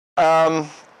Um,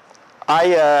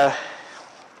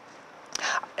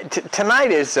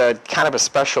 tonight is kind of a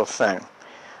special thing,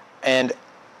 and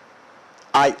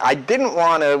I didn't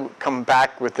want to come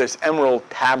back with this emerald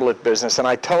tablet business, and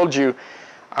I told you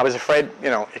I was afraid,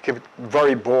 it could be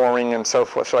very boring and so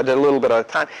forth, so I did a little bit at a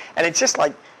time. And it's just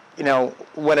like,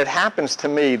 when it happens to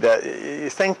me,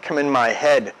 things come in my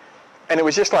head, and it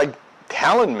was just like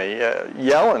telling me,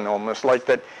 yelling almost, like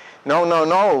that,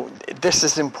 no, this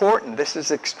is important, this is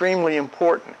extremely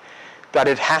important, that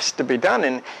it has to be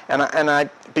done. And I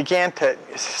began to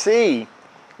see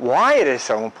why it is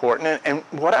so important, and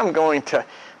what I'm going to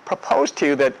propose to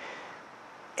you, that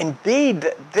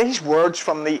indeed these words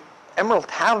from the Emerald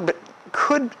Tablet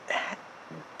could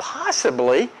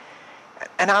possibly,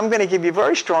 and I'm going to give you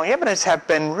very strong evidence, have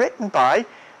been written by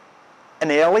an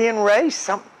alien race,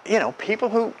 some people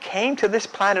who came to this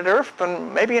planet Earth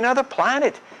from maybe another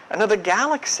planet, another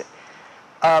galaxy.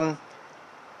 And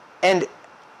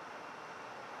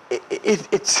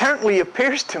it certainly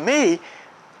appears to me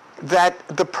that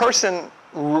the person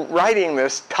writing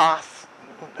this, Toth,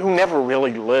 who never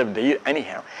really lived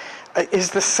anyhow,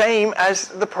 is the same as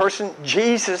the person,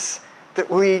 Jesus, that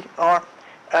we are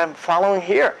following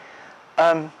here.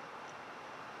 And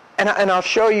I'll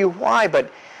show you why,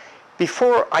 but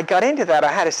before I got into that,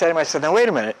 I had to say to myself, now wait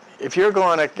a minute, if you're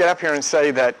going to get up here and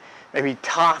say that maybe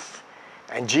Toth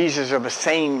and Jesus are the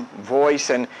same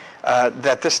voice, and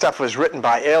that this stuff was written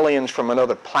by aliens from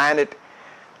another planet,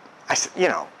 I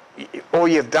said, all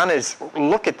you've done is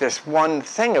look at this one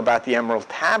thing about the Emerald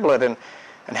Tablet, and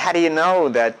how do you know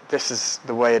that this is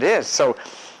the way it is? So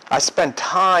I spent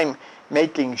time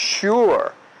making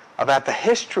sure about the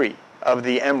history of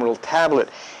the Emerald Tablet,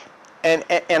 and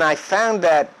I found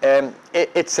that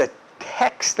it's a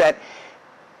text that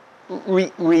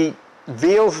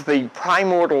reveals the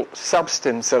primordial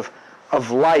substance of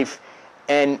life,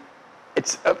 and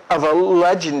it's of a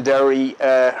legendary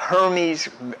Hermes,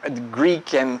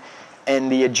 Greek, and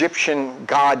the Egyptian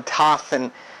god Thoth.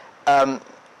 And a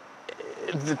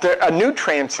new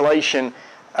translation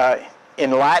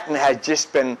in Latin has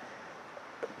just been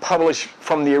published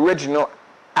from the original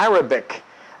Arabic,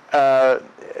 called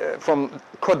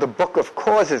the Book of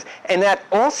Causes. And that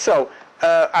also,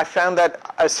 I found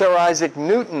that Sir Isaac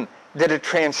Newton did a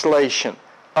translation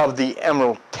of the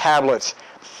Emerald Tablets.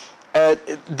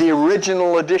 The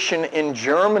original edition in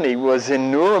Germany was in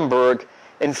Nuremberg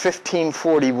in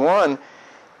 1541,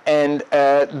 and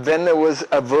then there was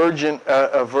a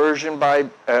version by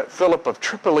Philip of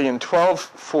Tripoli in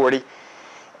 1240,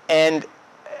 and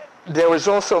there was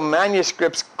also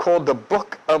manuscripts called the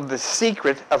Book of the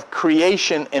Secret of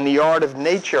Creation and the Art of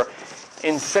Nature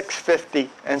in 650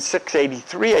 and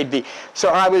 683 AD. So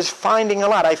I was finding a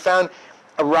lot. I found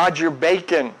Roger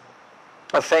Bacon,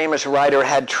 a famous writer,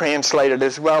 had translated,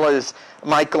 as well as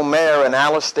Michael Mayer and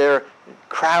Aleister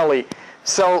Crowley.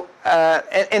 So,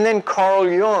 and then Carl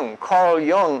Jung. Carl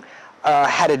Jung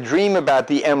had a dream about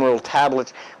the Emerald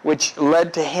Tablets, which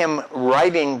led to him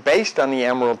writing, based on the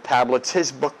Emerald Tablets,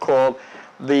 his book called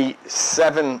The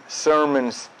Seven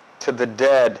Sermons to the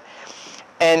Dead.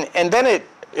 And then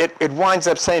it winds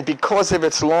up saying, because of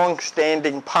its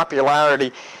long-standing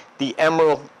popularity, the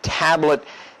Emerald Tablet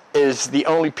is the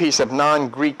only piece of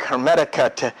non-Greek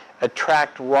Hermetica to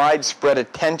attract widespread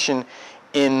attention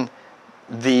in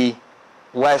the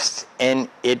West, and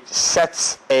it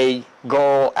sets a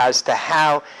goal as to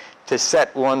how to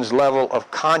set one's level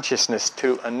of consciousness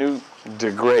to a new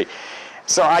degree.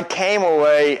 So I came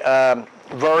away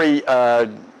very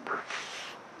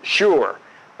sure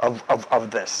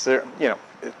of this.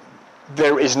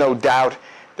 There is no doubt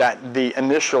that the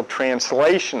initial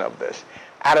translation of this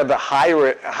out of the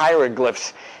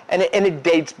hieroglyphs, and it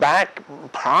dates back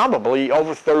probably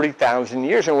over 30,000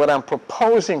 years. And what I'm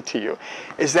proposing to you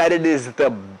is that it is the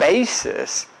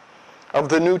basis of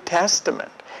the New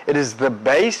Testament. It is the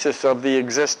basis of the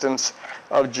existence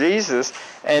of Jesus,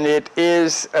 and it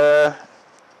is the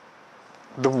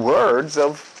words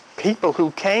of people who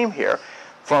came here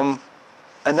from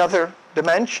another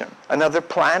dimension, another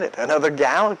planet, another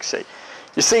galaxy.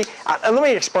 You see, let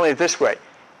me explain it this way.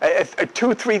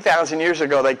 2,000 or 3,000 years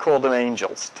ago, they called them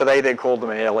angels. Today, they call them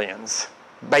aliens.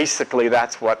 Basically,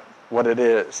 that's what it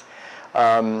is.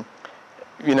 We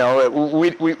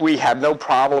have no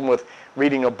problem with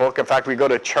reading a book. In fact, we go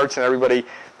to church and everybody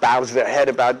bows their head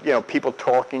about people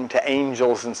talking to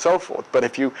angels and so forth. But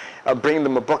if you bring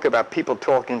them a book about people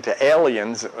talking to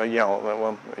aliens,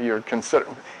 well, you're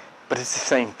considering. But it's the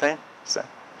same thing.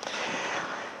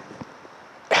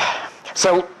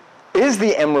 So is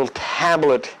the Emerald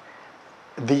Tablet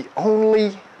the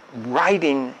only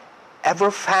writing ever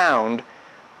found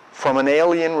from an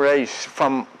alien race,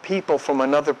 from people from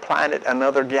another planet,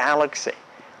 another galaxy.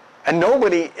 And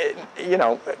nobody,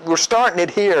 we're starting it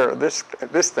here, this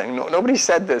thing. Nobody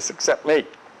said this except me.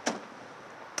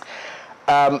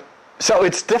 So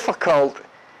it's difficult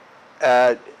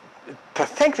to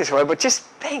think this way, but just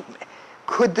think,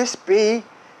 could this be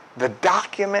the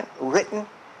document written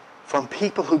from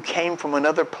people who came from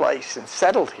another place and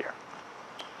settled here?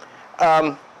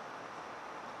 And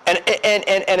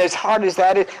as hard as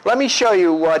that is, let me show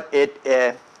you what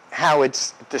how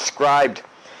it's described.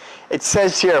 It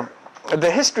says here, the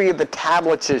history of the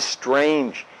tablets is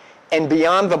strange and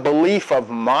beyond the belief of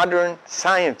modern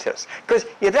scientists. Because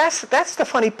that's the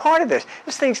funny part of this.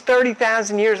 This thing's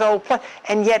 30,000 years old,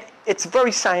 and yet it's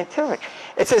very scientific.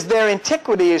 It says their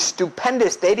antiquity is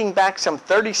stupendous, dating back some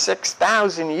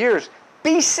 36,000 years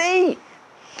BC.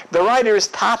 The writer is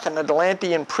Thoth, an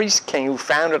Atlantean priest king who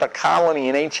founded a colony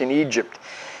in ancient Egypt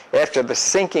after the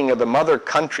sinking of the mother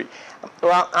country.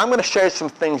 Well, I'm going to show you some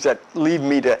things that lead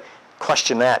me to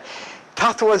question that.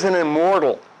 Thoth was an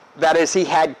immortal. That is, he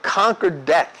had conquered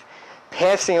death,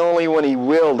 passing only when he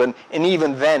willed, and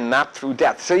even then, not through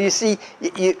death. So you see,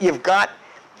 you've got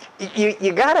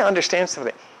to understand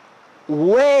something.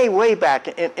 Way, way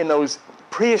back in those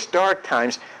prehistoric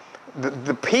times,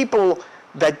 the people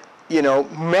that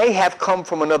may have come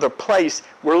from another place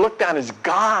were looked on as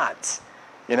gods,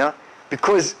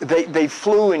 because they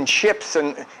flew in ships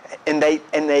and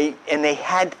they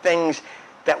had things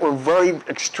that were very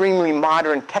extremely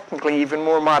modern, technically even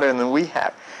more modern than we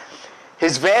have.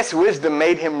 His vast wisdom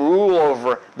made him rule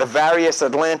over the various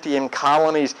Atlantean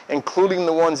colonies, including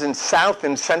the ones in South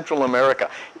and Central America.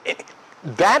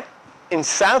 That in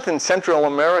South and Central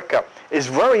America is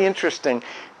very interesting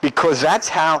because that's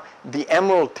how the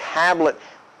Emerald Tablet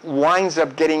winds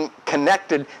up getting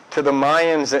connected to the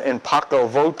Mayans and Paco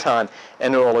Votan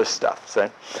and all this stuff.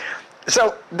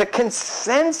 So the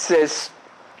consensus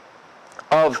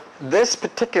of this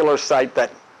particular site, that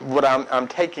what I'm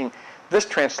taking this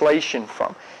translation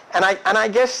from, and I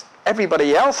guess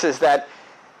everybody else, is that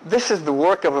this is the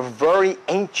work of a very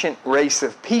ancient race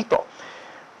of people.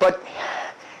 But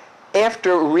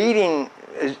after reading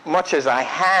as much as I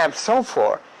have so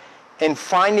far and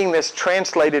finding this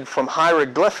translated from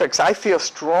hieroglyphics, I feel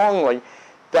strongly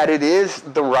that it is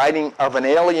the writing of an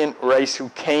alien race who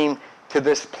came to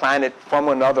this planet from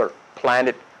another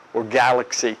planet or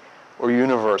galaxy or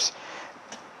universe.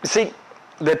 See,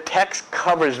 the text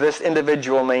covers this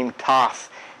individual named Thoth.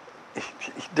 He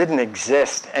didn't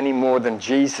exist any more than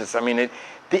Jesus. I mean,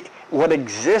 what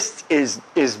exists is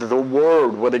the word.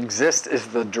 What exists is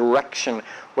the direction.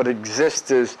 What exists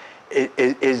is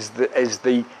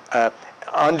the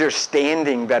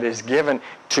understanding that is given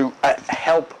to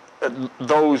help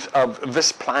those of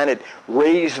this planet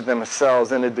raise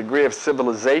themselves in a degree of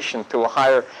civilization to a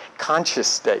higher conscious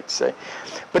state, say.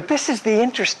 But this is the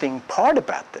interesting part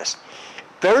about this.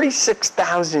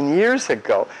 36,000 years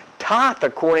ago, Thoth,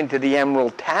 according to the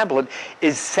Emerald Tablet,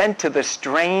 is sent to the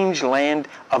strange land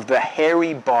of the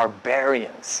hairy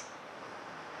barbarians.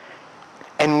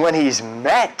 And when he's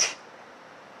met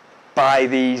by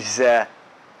these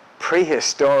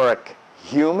prehistoric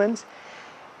humans,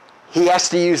 he has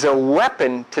to use a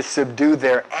weapon to subdue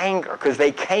their anger because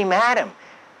they came at him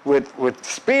with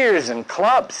spears and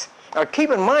clubs. Now keep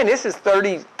in mind, this is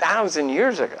 30,000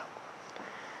 years ago.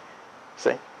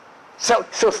 See? So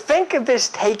think of this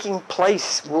taking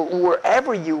place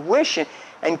wherever you wish,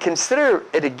 and consider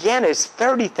it again as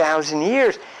 30,000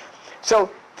 years.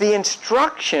 So the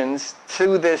instructions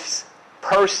to this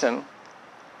person,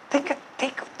 think of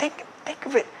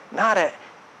it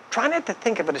try not to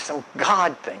think of it as some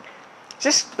God thing.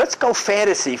 Just let's go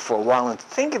fantasy for a while and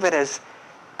think of it as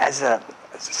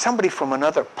somebody from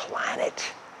another planet,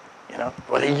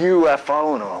 with a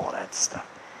UFO and all that stuff.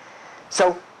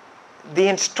 So the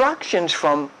instructions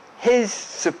from his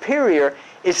superior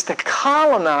is to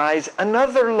colonize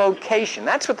another location.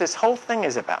 That's what this whole thing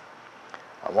is about.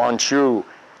 I want you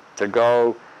to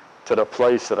go to the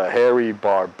place of the hairy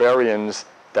barbarians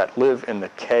that live in the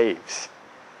caves.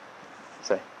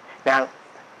 See? Now,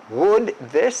 would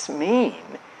this mean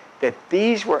that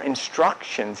these were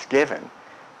instructions given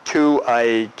to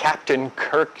a Captain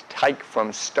Kirk type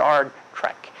from Star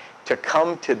Trek to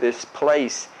come to this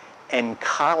place and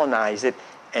colonize it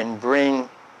and bring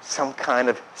some kind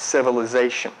of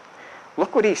civilization?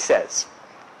 Look what he says.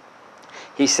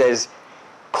 He says,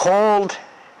 called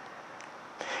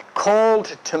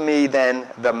to me then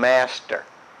the master.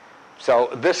 So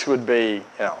this would be,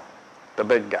 the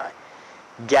big guy.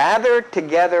 Gather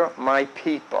together my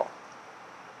people.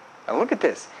 And look at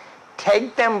this.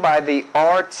 Take them by the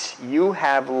arts you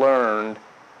have learned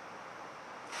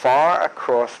far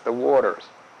across the waters.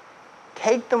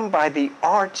 Take them by the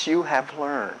arts you have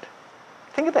learned.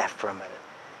 Think of that for a minute.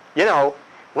 You know,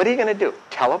 what are you going to do?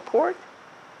 Teleport?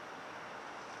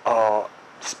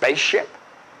 Spaceship?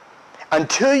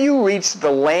 Until you reach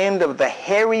the land of the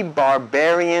hairy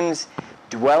barbarians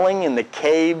dwelling in the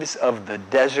caves of the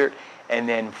desert, and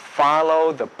then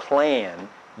follow the plan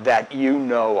that you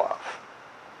know of.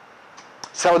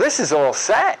 So this is all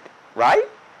set, right?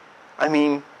 I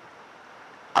mean,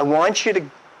 I want you to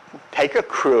take a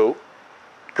crew,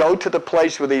 go to the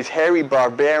place where these hairy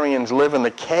barbarians live in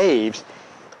the caves,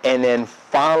 and then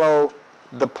follow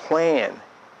the plan.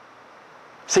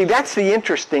 See, that's the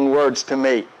interesting words to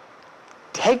me.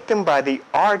 Take them by the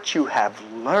art you have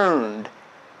learned,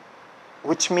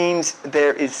 which means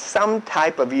there is some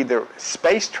type of either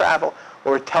space travel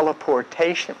or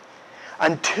teleportation,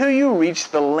 until you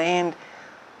reach the land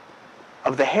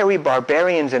of the hairy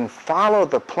barbarians and follow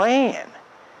the plan.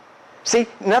 See,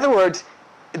 in other words,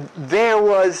 there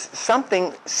was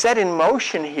something set in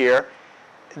motion here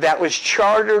that was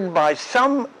chartered by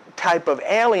some type of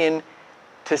alien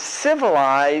to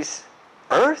civilize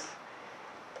Earth.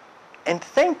 And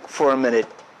think for a minute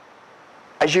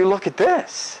as you look at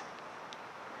this.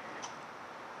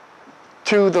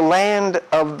 To the land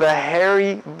of the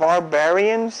hairy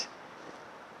barbarians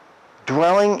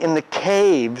dwelling in the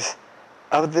caves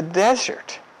of the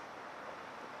desert.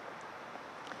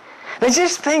 Now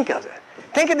just think of it.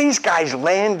 Think of these guys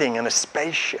landing in a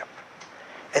spaceship.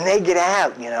 And they get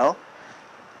out, you know.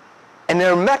 And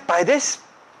they're met by these,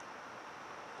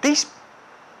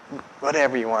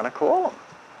 whatever you want to call them,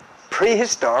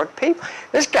 prehistoric people.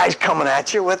 This guy's coming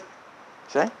at you with,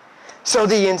 see? So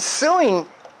the ensuing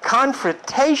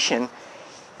confrontation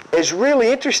is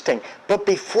really interesting. But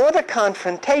before the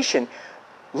confrontation,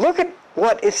 look at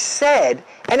what is said.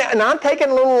 And I'm taking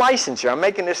a little license here. I'm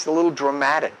making this a little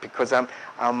dramatic because I'm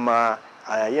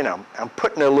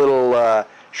putting a little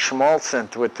schmaltz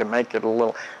into it to make it a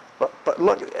little. But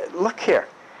look here.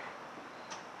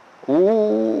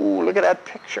 Ooh, look at that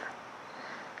picture.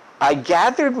 I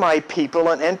gathered my people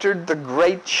and entered the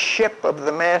great ship of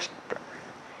the master.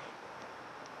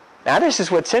 Now this is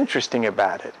what's interesting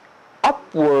about it.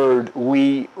 Upward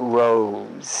we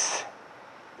rose.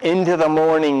 Into the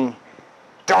morning,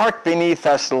 dark beneath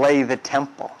us lay the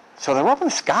temple. So they're up in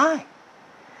the sky.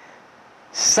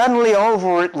 Suddenly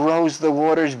over it rose the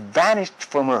waters, vanished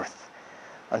from earth,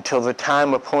 until the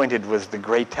time appointed was the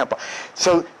great temple.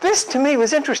 So this to me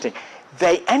was interesting.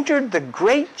 They entered the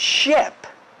great ship,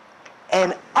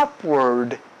 and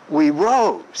upward we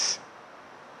rose.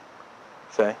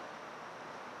 See?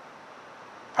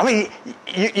 I mean,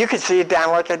 you could see it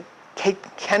down like at Cape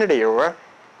Kennedy or where,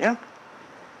 you know.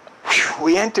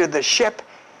 We entered the ship,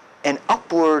 and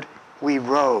upward we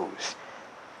rose.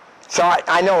 So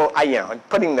I know,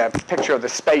 putting the picture of the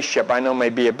spaceship, I know may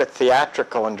be a bit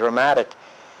theatrical and dramatic,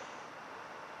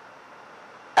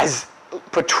 as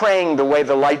portraying the way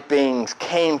the light beings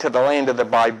came to the land of the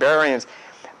barbarians.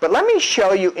 But let me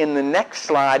show you in the next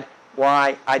slide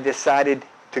why I decided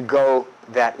to go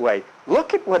that way.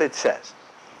 Look at what it says.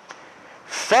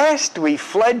 Fast we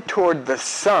fled toward the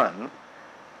sun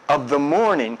of the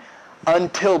morning,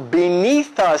 until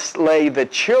beneath us lay the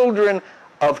children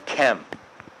of Chem.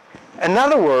 In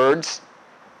other words,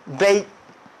 they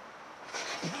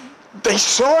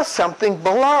saw something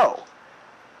below.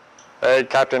 Hey,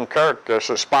 Captain Kirk, this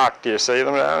is Spock. Do you see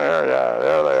them down there? Yeah,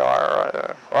 there they are. Right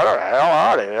there. What the hell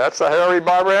are they? That's the hairy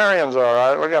barbarians, all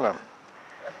right. Look at them.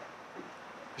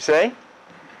 You see?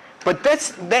 But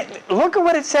look at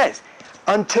what it says.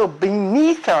 Until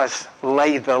beneath us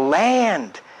lay the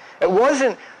land. It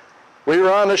wasn't, we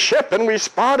were on a ship and we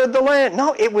spotted the land.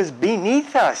 No, it was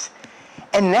beneath us.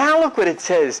 And now look what it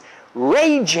says.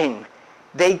 Raging,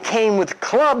 they came with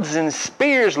clubs and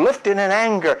spears lifted in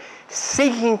anger,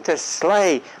 seeking to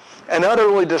slay and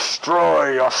utterly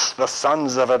destroy us, the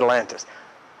sons of Atlantis.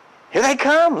 Here they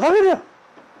come. Look at them.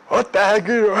 What the heck?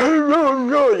 You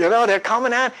know, they're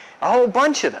coming out, a whole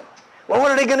bunch of them. Well,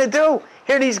 what are they going to do?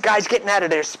 Here are these guys getting out of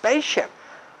their spaceship.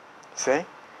 See?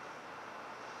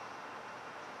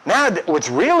 Now, what's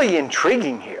really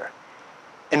intriguing here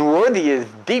and worthy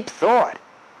of deep thought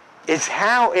is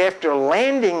how, after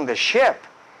landing the ship,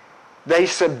 they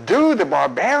subdue the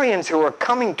barbarians who are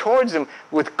coming towards them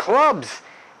with clubs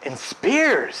and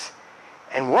spears.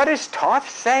 And what does Thoth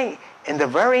say in the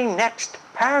very next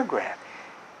paragraph?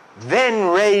 Then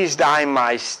raised I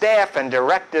my staff and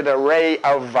directed a ray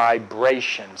of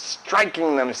vibration,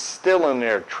 striking them still in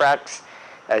their tracks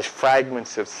as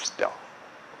fragments of stone.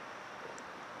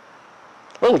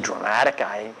 A little dramatic,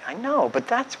 I know, but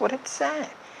that's what it said.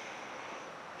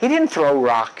 He didn't throw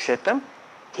rocks at them.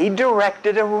 He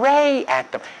directed a ray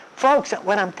at them. Folks,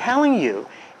 what I'm telling you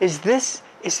is this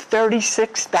is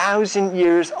 36,000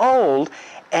 years old,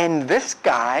 and this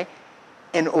guy,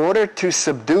 in order to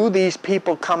subdue these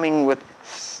people coming with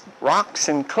rocks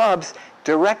and clubs,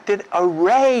 directed a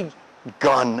ray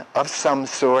gun of some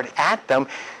sort at them.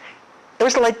 It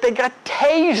was like they got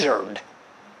tasered.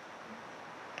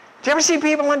 Do you ever see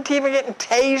people on TV getting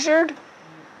tasered?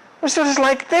 It's just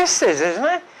like this is, isn't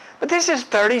it? But this is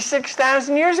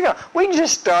 36,000 years ago. We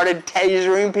just started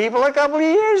tasering people a couple of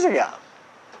years ago.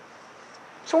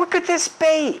 So what could this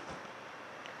be?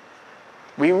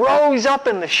 We rose up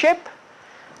in the ship.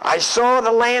 I saw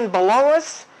the land below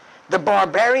us. The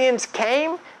barbarians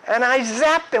came, and I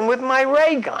zapped them with my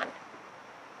ray gun.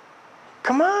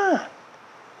 Come on.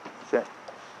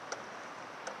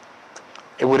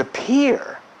 It would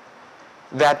appear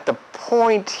that the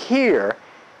point here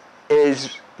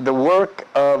is the work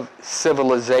of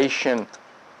civilization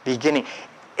beginning.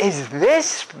 Is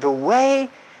this the way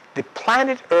the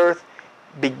planet Earth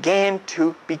began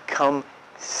to become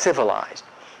civilized?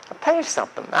 I'll tell you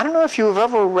something. I don't know if you've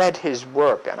ever read his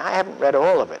work, and I haven't read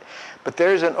all of it, but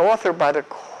there's an author by the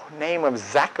name of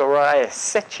Zecharia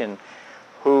Sitchin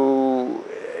who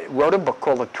wrote a book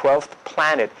called The 12th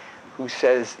Planet, who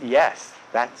says, yes,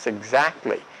 that's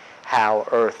exactly how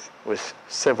Earth was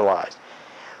civilized.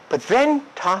 But then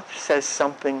Toth says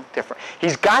something different.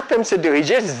 He's got them to do. He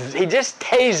just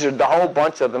tasered the whole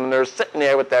bunch of them, and they're sitting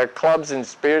there with their clubs and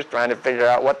spears trying to figure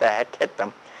out what the heck hit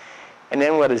them. And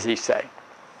then what does he say?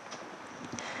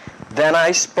 Then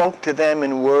I spoke to them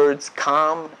in words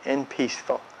calm and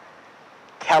peaceful,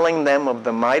 telling them of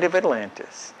the might of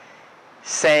Atlantis,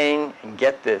 saying, and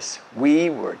get this, we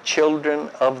were children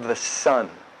of the sun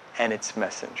and its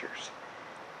messengers.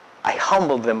 I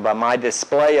humbled them by my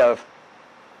display of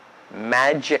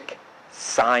magic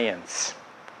science.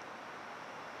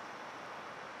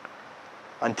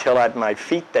 Until at my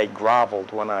feet they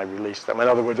groveled when I released them. In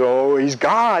other words, oh, he's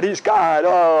God, he's God.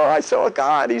 Oh, I saw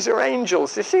God, these are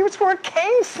angels. You see, that's where it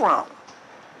came from.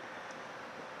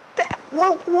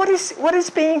 What is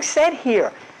being said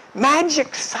here?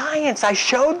 Magic science. I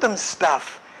showed them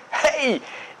stuff. Hey,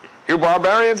 you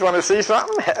barbarians want to see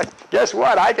something? Guess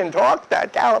what? I can talk to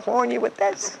California with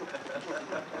this.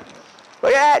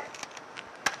 Look at that.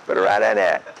 Put it right in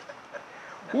there.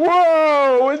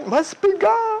 Whoa, it must be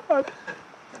God.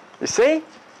 You see?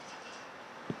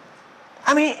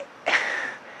 I mean,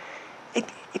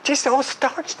 it just all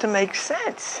starts to make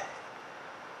sense.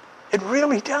 It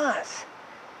really does.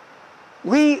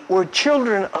 We were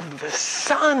children of the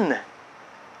sun.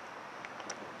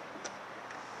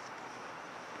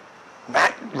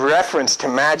 That reference to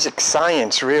magic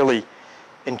science really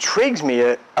intrigues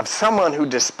me, of someone who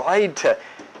displayed to,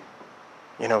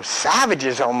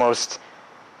 savages almost,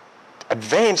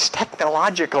 advanced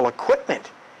technological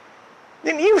equipment.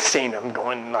 And you've seen them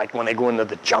going, like when they go into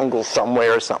the jungle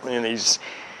somewhere or something, and these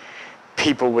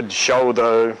people would show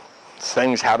the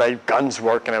things, how their guns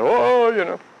work,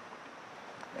 and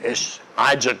it's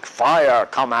magic fire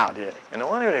come out here.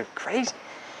 They're crazy.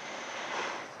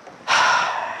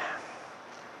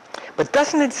 But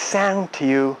doesn't it sound to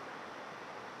you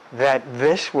that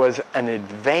this was an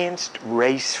advanced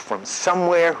race from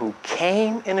somewhere who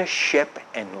came in a ship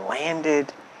and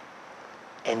landed,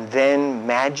 and then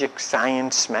magic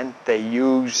science meant they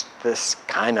used this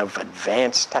kind of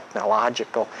advanced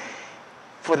technological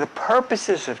for the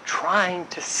purposes of trying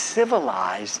to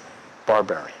civilize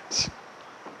barbarians?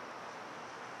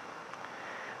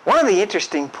 One of the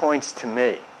interesting points to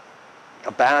me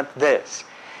about this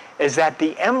is that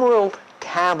the Emerald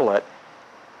Tablet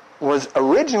was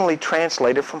originally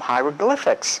translated from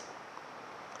hieroglyphics.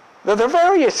 There are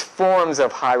various forms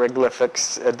of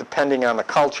hieroglyphics depending on the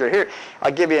culture. Here,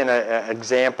 I'll give you an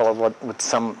example of what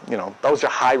some, those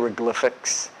are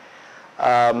hieroglyphics.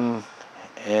 But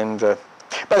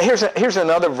here's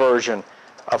another version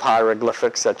of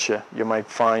hieroglyphics that you might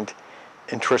find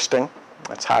interesting.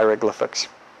 That's hieroglyphics.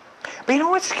 But you know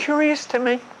what's curious to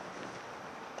me?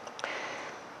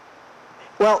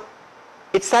 Well,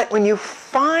 it's that when you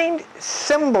find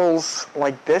symbols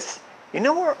like this,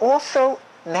 we're also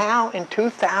now in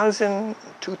 2000,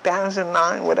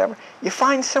 2009, whatever, you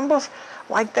find symbols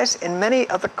like this in many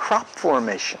of the crop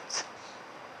formations.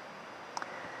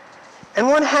 And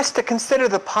one has to consider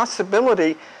the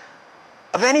possibility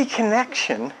of any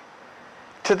connection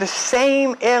to the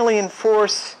same alien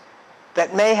force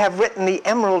that may have written the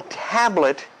Emerald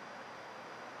Tablet,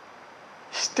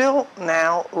 still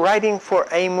now writing for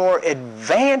a more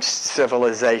advanced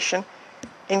civilization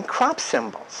in crop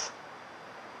symbols.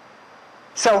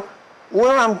 So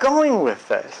where I'm going with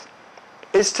this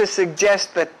is to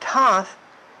suggest that Thoth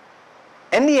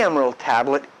and the Emerald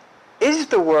Tablet is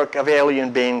the work of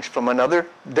alien beings from another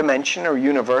dimension or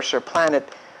universe or planet,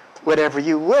 whatever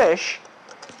you wish.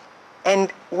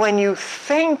 And when you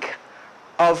think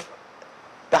of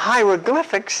the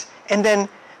hieroglyphics and then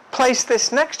place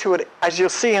this next to it, as you'll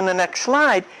see in the next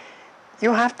slide,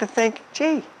 you have to think,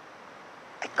 gee,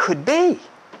 it could be.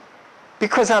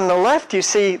 Because on the left you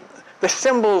see the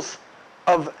symbols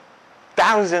of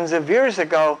thousands of years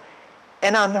ago,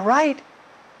 and on the right,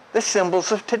 the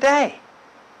symbols of today.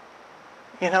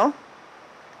 You know?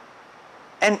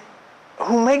 And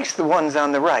who makes the ones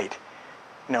on the right?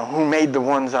 You know, who made the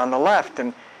ones on the left?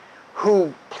 And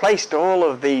who placed all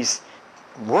of these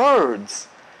words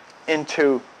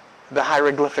into the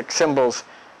hieroglyphic symbols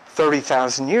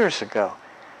 30,000 years ago?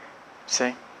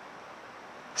 See?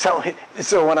 So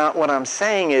what I'm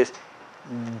saying is,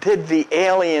 did the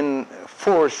alien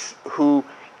force who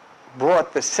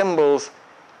brought the symbols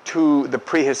to the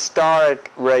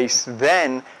prehistoric race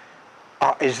then,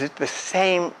 is it the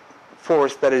same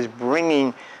force that is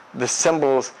bringing the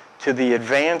symbols to the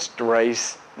advanced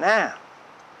race now?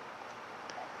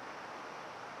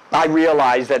 I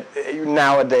realize that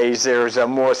nowadays there's a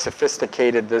more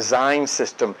sophisticated design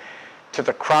system to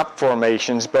the crop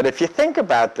formations, but if you think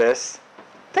about this.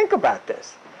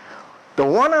 The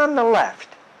one on the left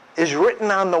is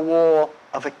written on the wall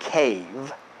of a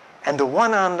cave, and the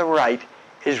one on the right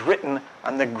is written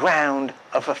on the ground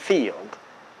of a field.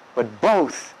 But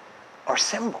both are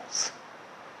symbols.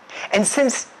 And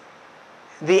since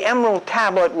the Emerald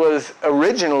Tablet was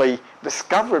originally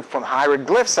discovered from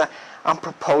hieroglyphs, I'm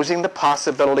proposing the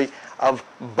possibility of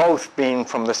both being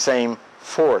from the same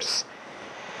force.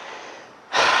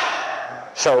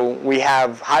 So we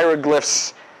have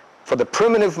hieroglyphs for the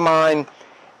primitive mind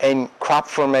and crop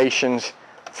formations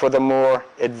for the more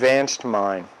advanced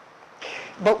mind.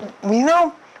 But you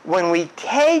know, when we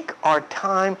take our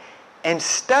time and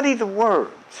study the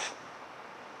words,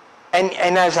 and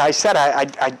as I said,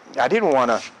 I didn't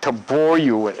want to bore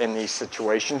you in these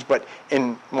situations, but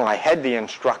in my head the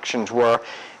instructions were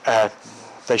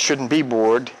they shouldn't be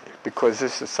bored because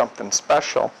this is something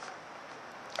special.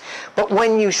 But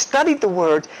when you study the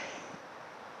words,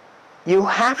 you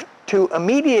have to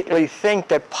immediately think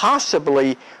that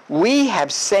possibly we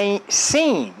have seen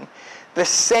the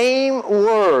same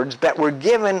words that were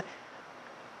given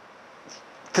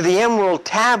to the Emerald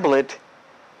Tablet.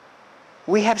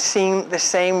 We have seen the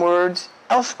same words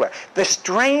elsewhere. The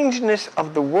strangeness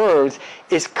of the words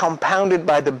is compounded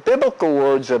by the biblical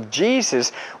words of Jesus,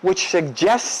 which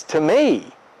suggests to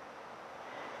me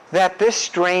that this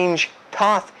strange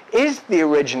Thoth is the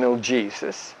original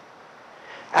Jesus,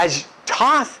 as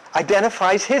Thoth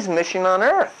identifies his mission on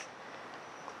earth.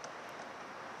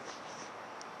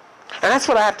 And that's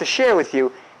what I have to share with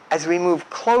you as we move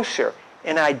closer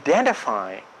in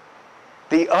identifying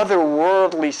the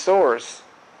otherworldly source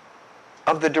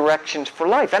of the directions for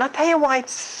life. And I'll tell you why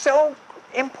it's so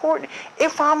important.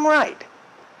 If I'm right,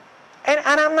 and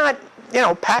I'm not,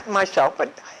 patting myself,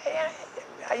 but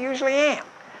I usually am.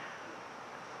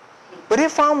 But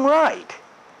if I'm right,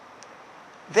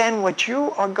 then what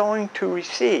you are going to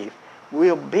receive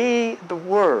will be the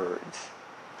words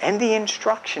and the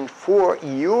instruction for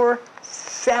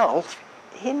yourself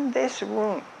in this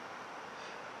room.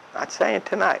 Not saying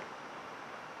tonight.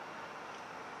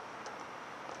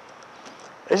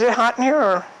 Is it hot in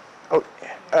here? Or,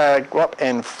 go up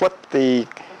and flip the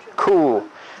cool.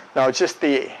 No, it's just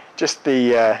the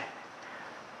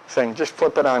thing. Just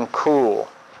flip it on cool.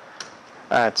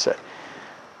 That's it.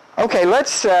 Okay,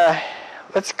 let's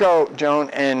go, Joan,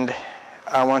 and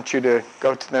I want you to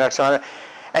go to the next one.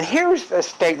 And here's a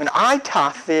statement. I,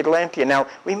 Thoth, the Atlantean. Now,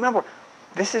 remember,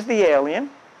 this is the alien,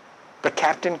 but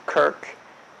Captain Kirk,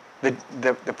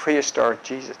 the prehistoric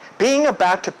Jesus, being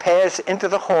about to pass into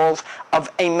the halls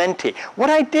of Amenti. What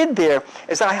I did there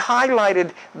is I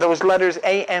highlighted those letters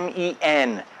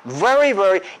A-M-E-N. Very,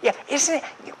 very, isn't it?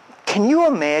 Can you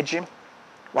imagine,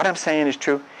 what I'm saying is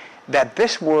true, that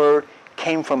this word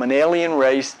came from an alien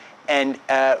race and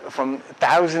from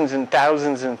thousands and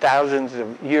thousands and thousands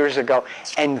of years ago,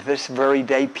 and this very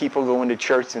day people go into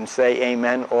church and say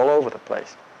amen all over the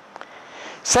place.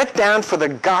 Set down for the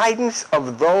guidance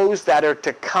of those that are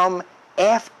to come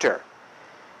after.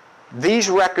 These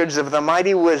records of the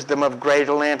mighty wisdom of great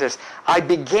Atlantis. I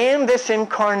began this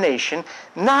incarnation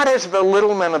not as the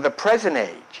little men of the present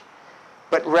age,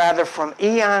 but rather from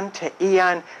eon to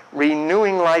eon,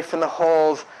 renewing life in the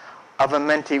halls of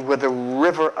Amenti, where the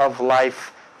river of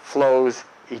life flows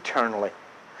eternally.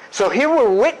 So here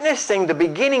we're witnessing the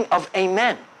beginning of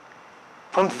Amen.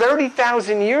 from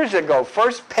 30,000 years ago,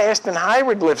 first passed in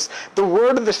hieroglyphs, the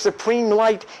word of the supreme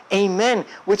light, amen,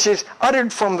 which is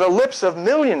uttered from the lips of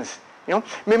millions. You know,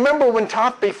 remember when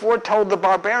Thoth before told the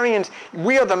barbarians,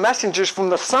 we are the messengers from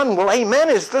the sun. Well, amen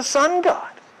is the sun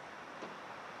god.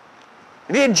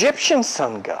 The Egyptian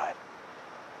sun god.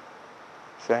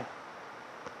 See?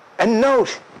 And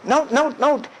note.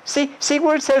 See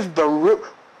where it says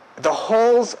the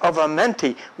halls of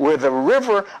Amenti, where the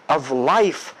river of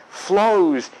life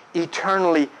flows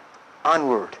eternally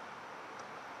onward.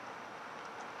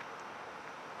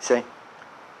 See?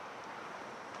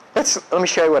 Let me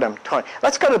show you what I'm talking.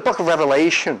 Let's go to the book of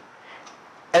Revelation.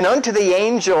 And unto the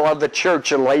angel of the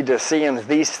church of Laodiceans,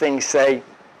 these things say,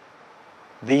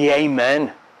 the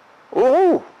Amen.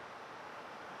 Ooh!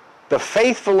 The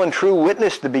faithful and true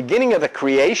witness, the beginning of the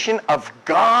creation of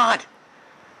God.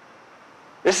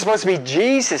 This is supposed to be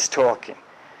Jesus talking.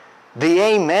 The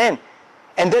Amen.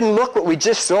 And then look what we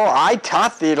just saw. I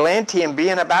taught the Atlantean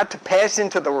being about to pass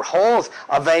into the halls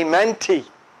of Amenti.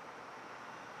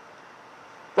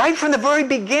 Right from the very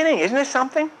beginning. Isn't it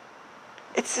something?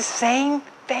 It's the same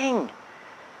thing.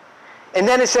 And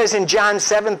then it says in John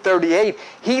 7:38,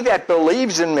 he that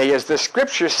believes in me, as the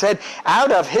scripture said,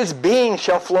 out of his being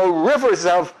shall flow rivers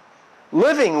of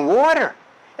living water.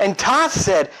 And Thoth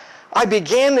said, I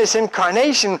began this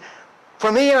incarnation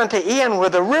from eon to eon, where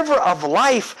the river of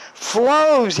life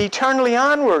flows eternally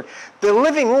onward. The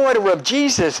living water of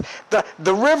Jesus,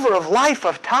 the river of life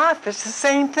of Thoth, is the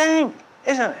same thing,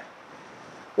 isn't it?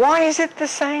 Why is it the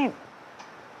same?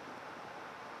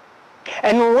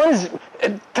 And it was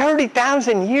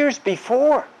 30,000 years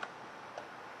before.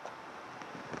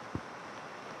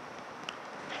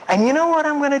 And you know what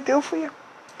I'm going to do for you?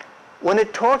 When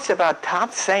it talks about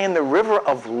Thoth saying the river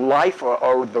of life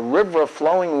or the river of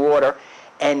flowing water,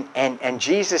 and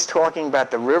Jesus talking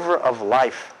about the river of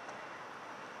life,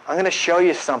 I'm going to show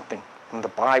you something from the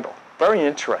Bible. Very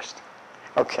interesting.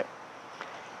 Okay.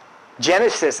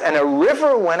 Genesis, and a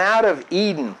river went out of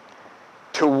Eden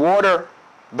to water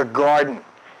the garden.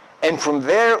 And from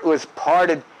there it was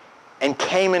parted and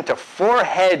came into 4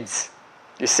 heads.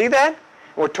 You see that?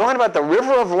 We're talking about the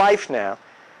river of life now,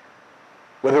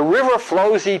 where the river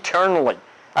flows eternally.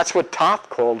 That's what Thoth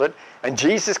called it. And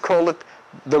Jesus called it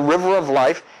the river of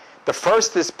life. The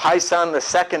first is Pison, the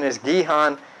second is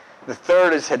Gihon, the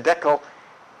third is Hiddekel,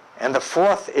 and the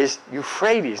fourth is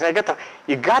Euphrates. Now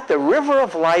you got the river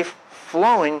of life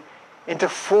flowing into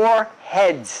 4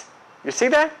 heads. You see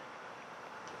that?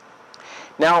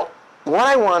 Now, what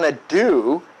I want to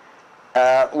do,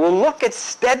 we'll look at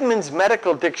Stedman's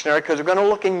medical dictionary, because we're going to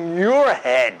look in your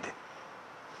head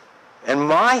and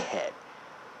my head.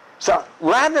 So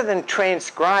rather than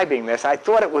transcribing this, I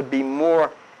thought it would be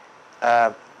more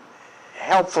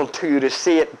helpful to you to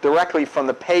see it directly from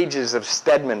the pages of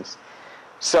Stedman's.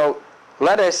 So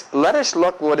let us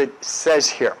look what it says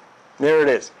here. There it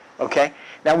is. Okay?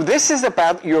 Now this is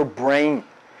about your brain.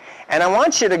 And I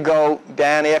want you to go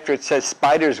down after it says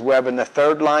spider's web in the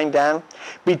 3rd line down.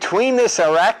 Between this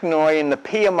arachnoid and the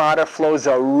pia mater flows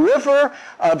a river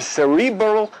of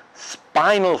cerebral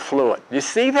spinal fluid. You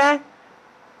see that?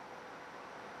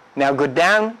 Now go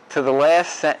down to the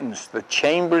last sentence. The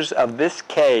chambers of this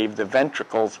cave, the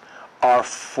ventricles, are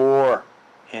 4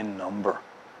 in number.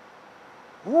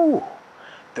 Ooh,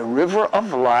 the river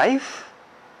of life,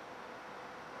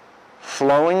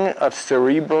 flowing of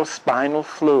cerebral spinal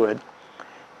fluid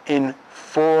in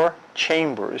 4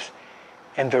 chambers.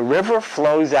 And the river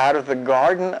flows out of the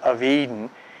Garden of Eden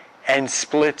and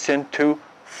splits into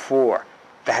 4.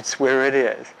 That's where it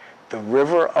is. The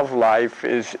river of life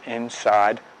is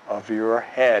inside of your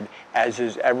head, as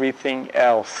is everything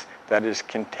else that is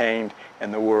contained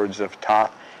in the words of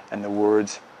Thoth and the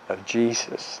words of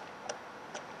Jesus.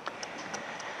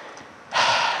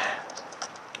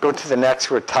 Go to the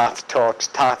next where Thoth talks.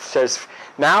 Thoth says,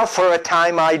 now for a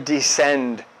time I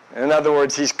descend. In other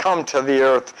words, he's come to the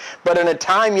earth. But in a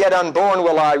time yet unborn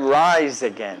will I rise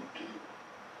again,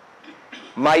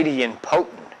 mighty and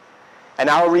potent. And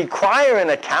I'll require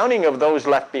an accounting of those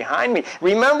left behind me.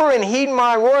 Remember and heed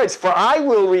my words, for I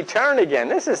will return again.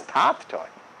 This is Thoth talking.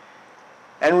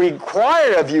 And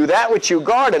require of you that which you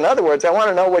guard. In other words, I want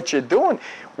to know what you're doing.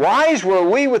 Wise were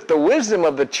we with the wisdom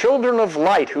of the children of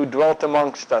light who dwelt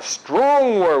amongst us.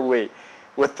 Strong were we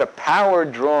with the power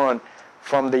drawn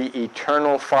from the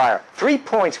eternal fire. 3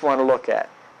 points we want to look at.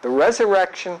 The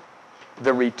resurrection,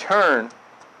 the return,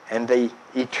 and the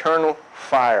eternal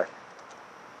fire.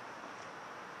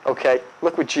 Okay,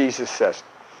 look what Jesus says.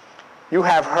 You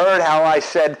have heard how I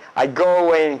said, I go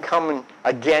away and come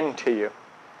again to you.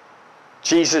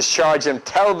 Jesus charged him,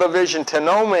 tell the vision to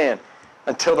no man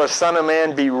until the Son of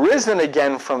Man be risen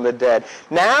again from the dead.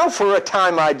 Now for a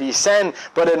time I descend,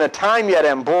 but in a time yet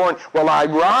am born will I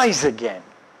rise again.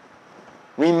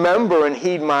 Remember and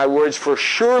heed my words, for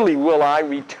surely will I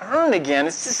return again.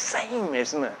 It's the same,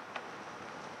 isn't it?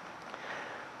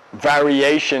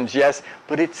 Variations, yes,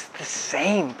 but it's the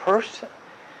same person.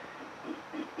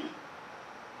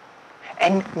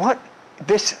 And what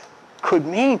this could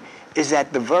mean is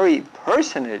that the very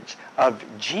personage of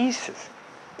Jesus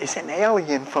is an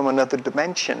alien from another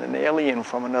dimension, an alien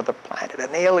from another planet,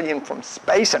 an alien from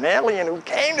space, an alien who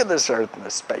came to this earth in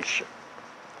a spaceship,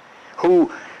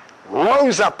 who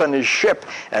rose up in his ship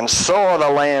and saw the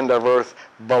land of earth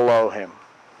below him.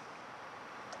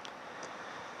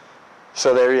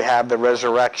 So there you have the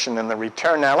resurrection and the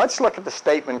return. Now let's look at the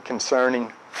statement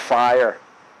concerning fire,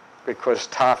 because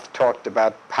Toph talked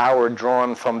about power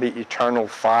drawn from the eternal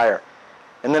fire.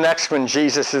 In the next one,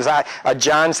 Jesus says,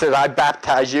 John said, I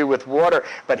baptize you with water,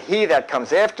 but he that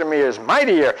comes after me is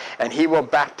mightier, and he will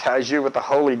baptize you with the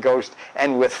Holy Ghost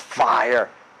and with fire.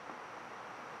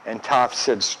 And Toph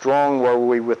said, strong were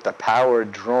we with the power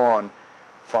drawn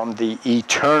from the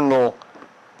eternal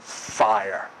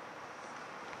fire.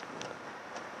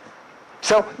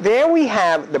 So there we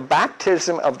have the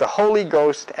baptism of the Holy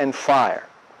Ghost and fire,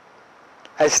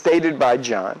 as stated by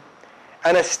John,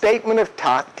 and a statement of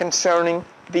Toph concerning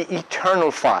the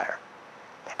eternal fire.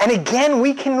 And again,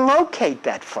 we can locate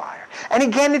that fire. And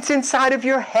again, it's inside of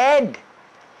your head.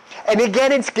 And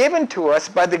again, it's given to us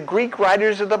by the Greek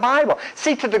writers of the Bible.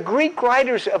 See, to the Greek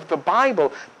writers of the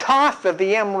Bible, Toph of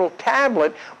the emerald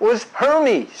tablet was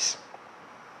Hermes.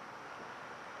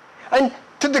 And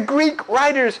to the Greek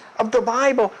writers of the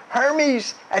Bible,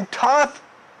 Hermes and Toph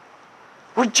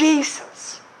were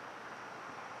Jesus.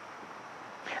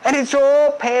 And it's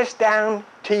all passed down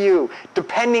to you,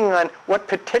 depending on what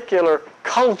particular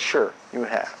culture you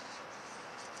have,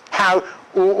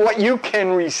 what you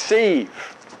can receive.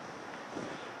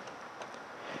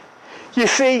 You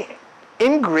see,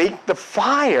 in Greek, the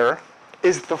fire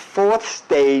is the fourth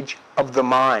stage of the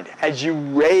mind. As you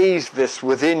raise this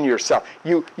within yourself,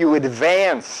 you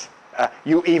advance,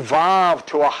 you evolve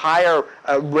to a higher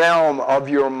realm of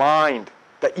your mind,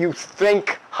 that you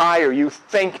think higher, you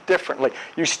think differently.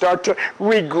 You start to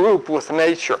regroup with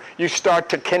nature. You start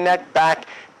to connect back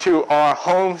to our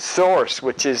home source,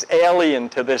 which is alien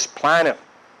to this planet.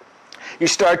 You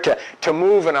start to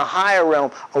move in a higher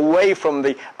realm away from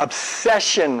the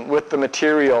obsession with the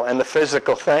material and the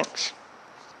physical things.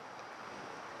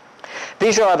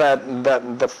 These are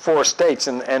the four states,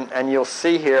 and you'll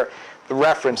see here the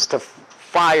reference to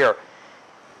fire.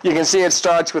 You can see it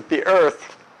starts with the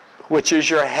earth, which is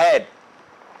your head.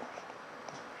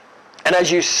 And as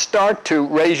you start to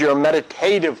raise your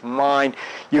meditative mind,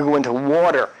 you go into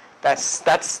water. That's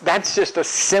just a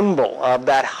symbol of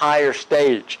that higher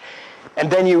stage.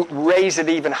 And then you raise it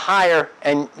even higher,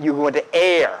 and you go into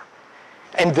air.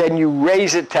 And then you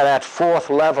raise it to that fourth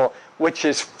level, which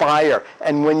is fire.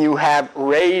 And when you have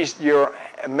raised your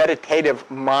meditative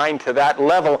mind to that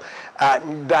level,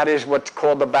 that is what's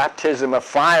called the baptism of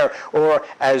fire. Or,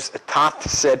 as Toph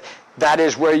said, that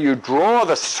is where you draw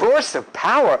the source of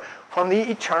power from the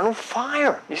eternal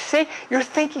fire. You see, you're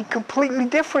thinking completely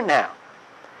different now.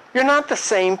 You're not the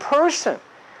same person.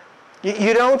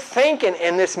 You don't think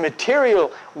in this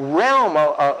material realm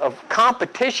of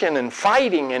competition and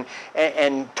fighting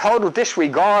and total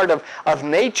disregard of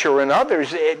nature and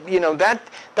others.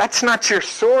 That's not your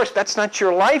source. That's not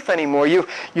your life anymore. You're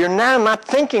now not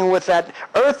thinking with that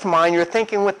earth mind. You're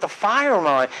thinking with the fire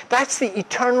mind. That's the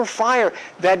eternal fire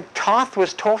that Toph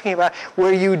was talking about,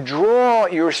 where you draw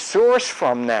your source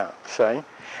from now, see?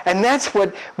 And that's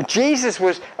what Jesus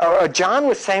was, or John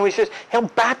was saying. He says, he'll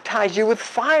baptize you with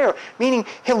fire, meaning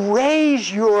he'll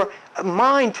raise your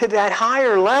mind to that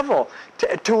higher level,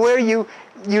 to where you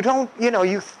don't,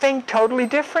 you think totally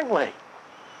differently.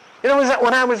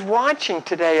 When I was watching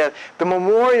today the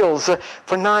memorials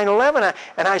for 9/11,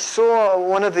 and I saw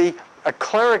one of the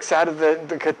clerics out of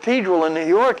the cathedral in New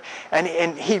York,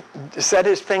 and he said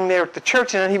his thing there at the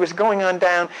church, and then he was going on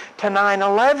down to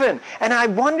 9/11. And I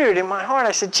wondered in my heart,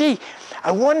 I said, gee,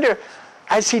 I wonder,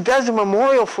 as he does a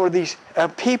memorial for these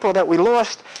people that we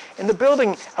lost in the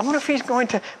building, I wonder if he's going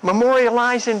to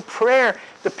memorialize in prayer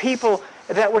the people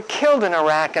that were killed in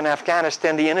Iraq and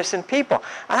Afghanistan, the innocent people.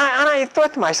 And I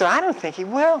thought to myself, I don't think he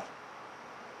will.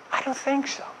 I don't think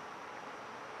so.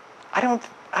 I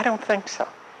don't think so.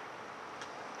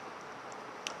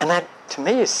 And that, to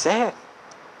me, is sad.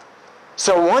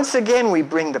 So once again, we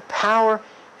bring the power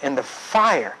and the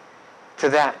fire to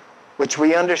that which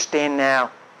we understand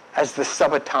now as the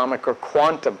subatomic or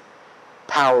quantum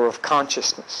power of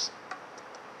consciousness.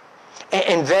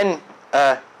 And then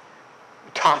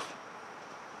Toth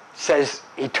says,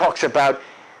 he talks about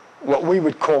what we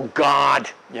would call God,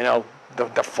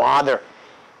 the Father.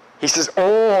 He says,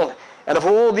 and of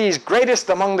all these, greatest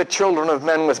among the children of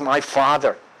men was my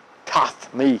Father,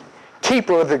 Toth, me,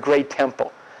 keeper of the great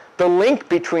temple, the link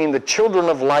between the children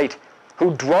of light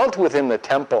who dwelt within the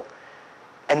temple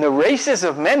and the races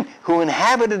of men who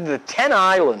inhabited the 10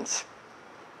 islands.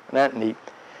 Isn't that neat?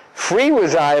 Free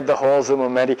was I of the halls of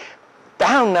Memeti,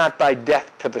 bound not by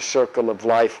death to the circle of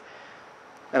life.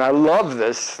 And I love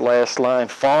this last line.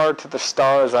 Far to the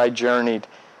stars I journeyed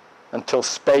until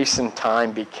space and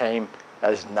time became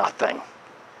as nothing.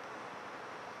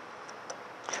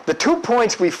 The 2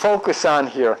 points we focus on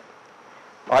here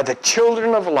are the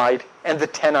children of light and the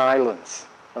 10 islands.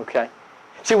 Okay?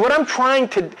 See, what I'm trying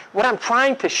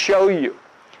to show you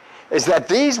is that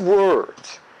these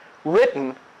words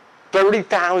written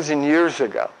 30,000 years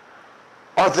ago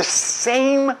are the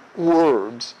same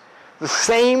words, the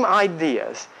same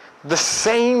ideas, the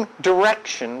same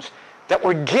directions that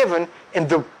were given in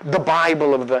the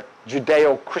Bible of the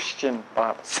Judeo-Christian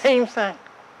Bible. Same thing.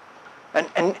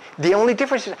 And the only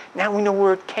difference is now we know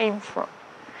where it came from.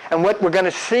 And what we're going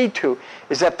to see too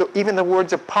is that even the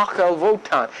words of Pakal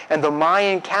Votan and the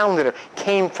Mayan calendar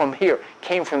came from here,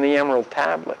 came from the Emerald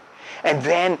Tablet. And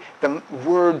then the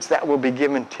words that will be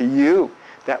given to you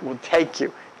that will take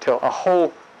you to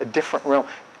a different realm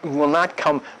will not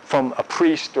come from a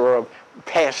priest or a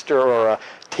pastor or a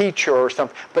teacher or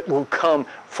something, but will come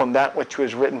from that which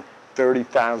was written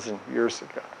 30,000 years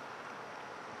ago.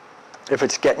 If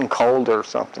it's getting colder or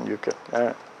something, you could.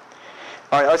 All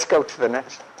right, let's go to the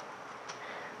next.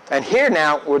 And here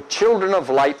now, we're children of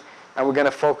light, and we're going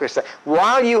to focus.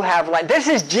 While you have light, this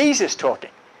is Jesus talking.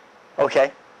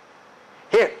 Okay?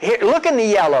 Here, look in the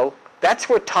yellow. That's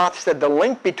where Toth said the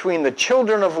link between the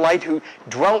children of light who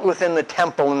dwelt within the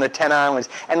temple in the 10 islands.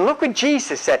 And look what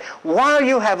Jesus said. While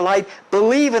you have light,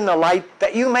 believe in the light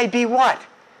that you may be what?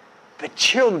 The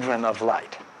children of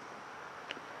light.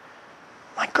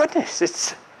 My goodness,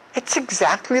 it's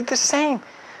exactly the same.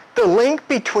 The link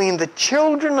between the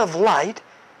children of light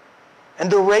and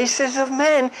the races of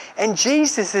men. And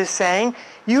Jesus is saying,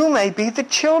 you may be the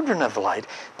children of light.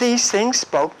 These things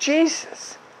spoke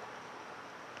Jesus.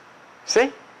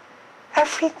 See?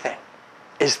 Everything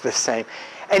is the same.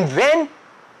 And then,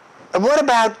 what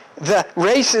about the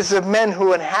races of men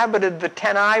who inhabited the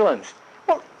 10 islands?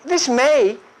 Well, this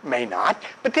may not,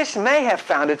 but this may have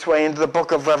found its way into the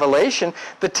book of Revelation.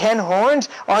 The 10 horns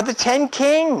are the 10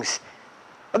 kings,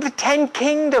 or the 10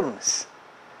 kingdoms,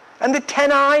 and the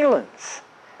 10 islands,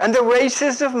 and the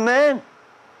races of men.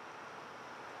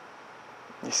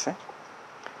 You see?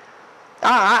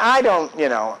 I don't,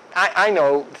 I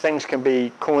know things can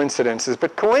be coincidences,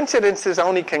 but coincidences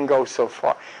only can go so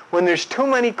far. When there's too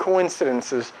many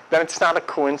coincidences, then it's not a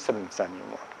coincidence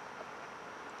anymore.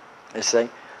 You see?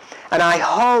 And I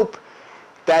hope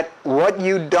that what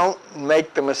you don't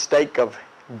make the mistake of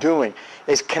doing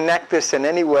is connect this in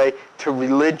any way to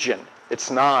religion.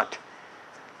 It's not.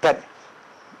 But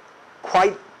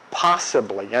quite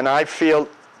possibly, and I feel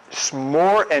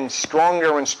more and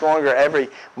stronger every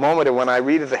moment when I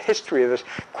read the history of this,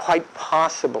 quite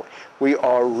possibly we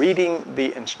are reading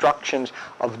the instructions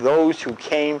of those who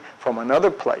came from another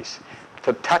place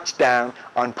to touch down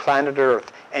on planet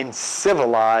Earth and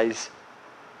civilize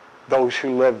those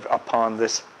who live upon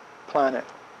this planet.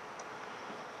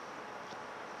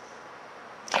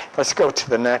 Let's go to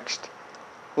the next.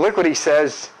 Look what he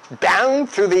says. Down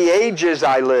through the ages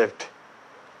I lived.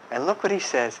 And look what he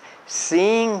says.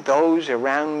 Seeing those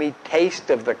around me taste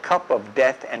of the cup of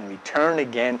death and return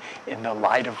again in the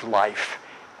light of life.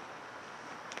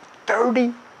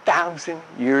 30,000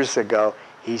 years ago,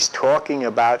 he's talking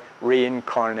about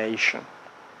reincarnation.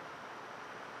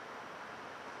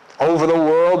 Over the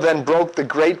world then broke the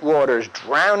great waters,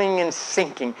 drowning and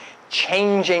sinking,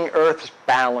 changing Earth's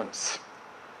balance.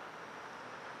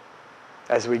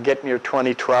 As we get near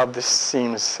 2012, this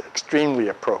seems extremely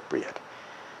appropriate.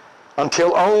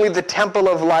 Until only the temple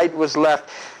of light was left,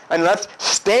 and left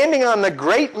standing on the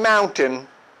great mountain,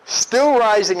 still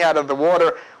rising out of the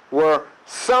water, were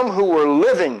some who were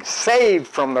living, saved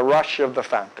from the rush of the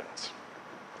fountains.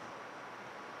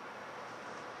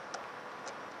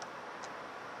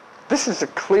 This is a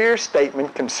clear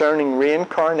statement concerning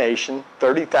reincarnation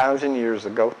 30,000 years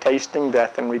ago, tasting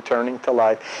death and returning to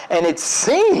life. And it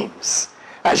seems,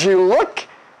 as you look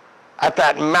at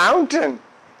that mountain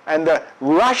and the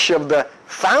rush of the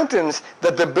fountains,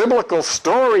 that the biblical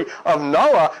story of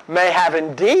Noah may have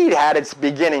indeed had its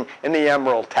beginning in the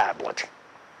Emerald Tablet.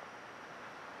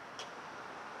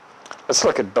 Let's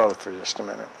look at both for just a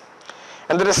minute.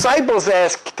 And the disciples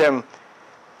asked him,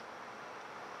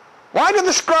 why do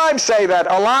the scribes say that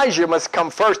Elijah must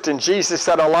come first? And Jesus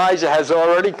said, Elijah has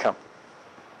already come.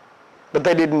 But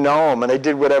they didn't know him, and they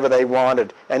did whatever they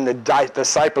wanted. And the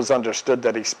disciples understood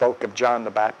that he spoke of John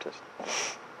the Baptist.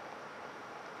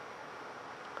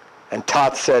 And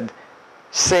Thoth said,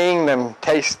 seeing them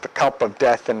taste the cup of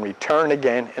death and return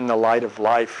again in the light of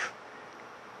life.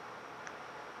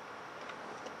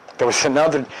 There was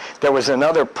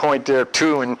another point there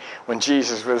too, and when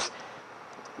Jesus was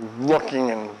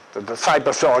looking, and the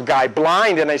disciples saw a guy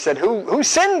blind, and they said, who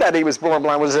sinned that he was born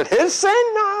blind? Was it his sin?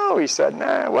 No, he said,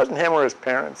 nah, it wasn't him or his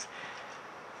parents.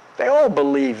 They all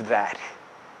believed that.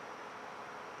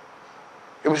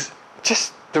 It was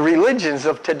just the religions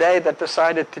of today that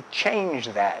decided to change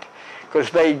that, because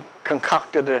they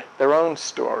concocted their own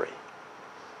story.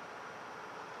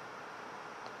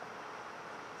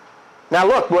 Now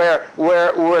look,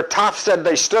 where Thoth said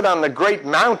they stood on the great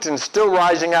mountain still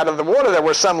rising out of the water, there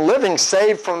were some living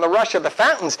saved from the rush of the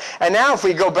fountains. And now if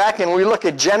we go back and we look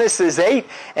at Genesis 8,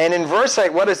 and in verse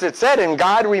 8, what does it say? And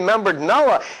God remembered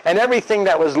Noah and everything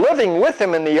that was living with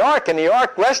him in the ark, and the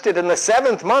ark rested in the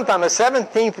 7th month on the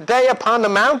 17th day upon the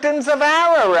mountains of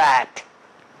Ararat.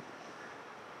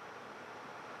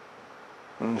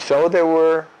 And so there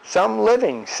were some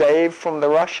living saved from the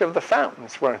rush of the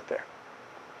fountains, weren't there?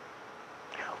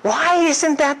 Why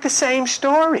isn't that the same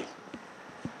story?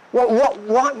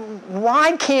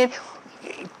 Why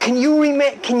can you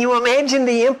imagine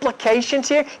the implications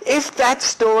here? If that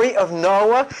story of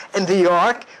Noah and the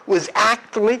ark was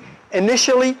actually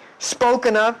initially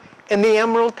spoken of in the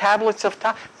emerald tablets of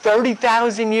Thoth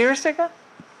 30,000 years ago?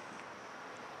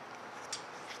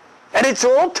 And it's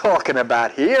all talking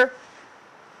about here.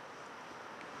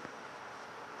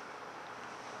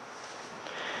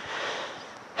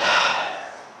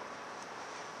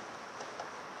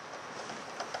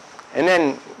 And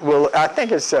then, I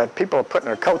think it's people are putting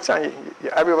their coats on.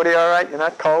 Everybody all right? You're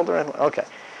not cold or anything? Okay.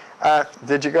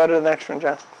 Did you go to the next one,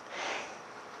 John?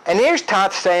 And here's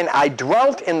Thoth saying, I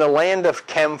dwelt in the land of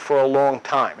Chem for a long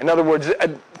time. In other words,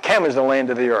 Chem is the land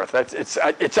of the earth.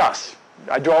 It's us.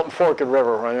 I dwelt in Forked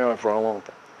River for a long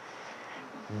time.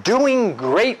 Doing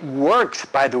great works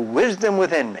by the wisdom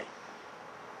within me.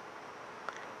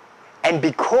 And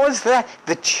because that,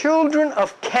 the children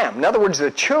of Chem, in other words,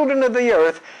 the children of the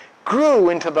earth, grew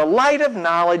into the light of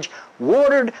knowledge,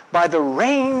 watered by the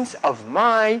rains of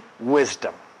my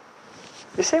wisdom.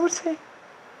 You see what's saying?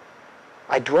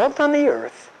 I dwelt on the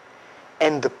earth,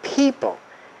 and the people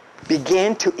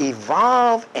began to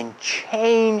evolve and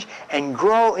change and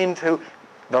grow into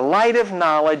the light of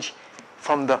knowledge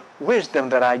from the wisdom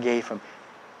that I gave them.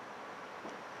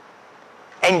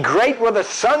 And great were the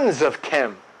sons of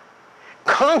Chem,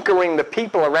 conquering the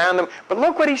people around them. But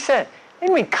look what he said. He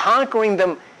didn't mean conquering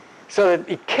them so that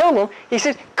he killed them. He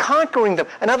said conquering them.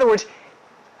 In other words,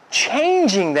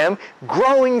 changing them,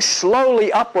 growing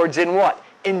slowly upwards in what?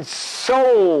 In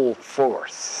soul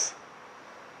force.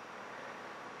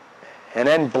 And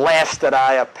then blasted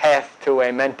I a path to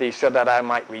Amenti so that I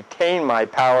might retain my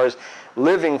powers,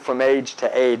 living from age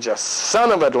to age, a son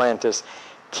of Atlantis,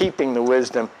 keeping the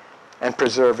wisdom and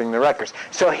preserving the records.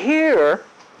 So here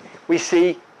we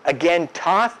see, again,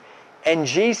 Thoth and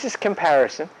Jesus'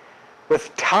 comparison, with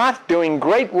Thoth doing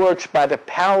great works by the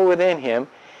power within him,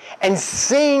 and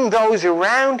seeing those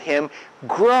around him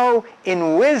grow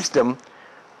in wisdom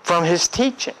from his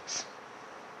teachings.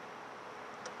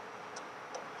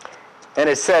 And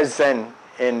it says then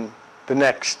in the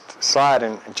next slide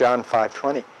in John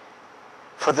 5:20,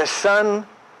 for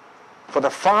the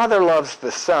Father loves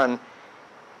the Son,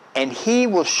 and he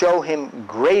will show him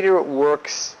greater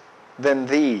works than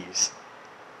these,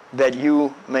 that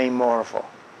you may marvel.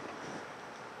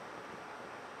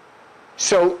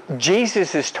 So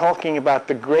Jesus is talking about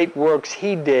the great works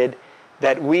he did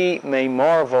that we may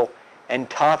marvel, and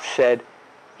Thoth said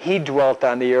he dwelt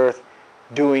on the earth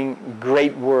doing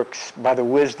great works by the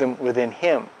wisdom within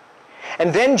him.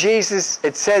 And then Jesus,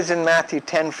 it says in Matthew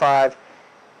 10:5,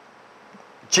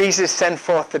 Jesus sent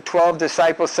forth the 12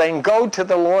 disciples, saying, go to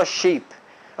the lost sheep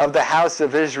of the house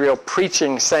of Israel,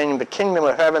 preaching, saying, the kingdom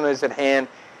of heaven is at hand.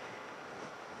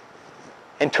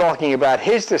 And talking about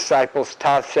his disciples,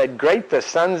 Thoth said, great the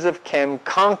sons of Chem,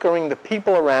 conquering the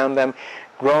people around them,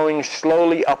 growing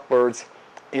slowly upwards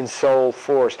in soul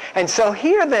force. And so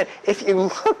here then, if you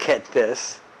look at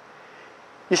this,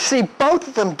 you see both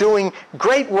of them doing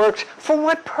great works. For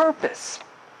what purpose?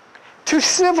 To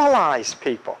civilize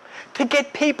people, to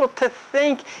get people to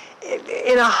think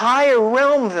in a higher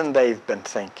realm than they've been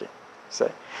thinking. See?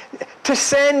 to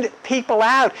send people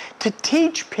out, to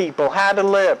teach people how to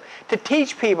live, to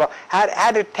teach people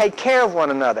how to take care of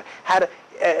one another, how to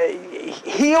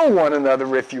heal one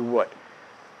another, if you would.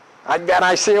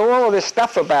 I see all of this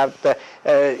stuff about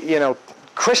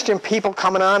Christian people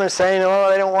coming on and saying, oh,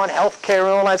 they don't want health care and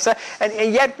all that stuff.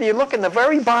 And yet you look in the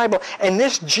very Bible, and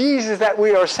this Jesus that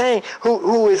we are saying,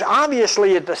 who is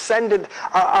obviously a descendant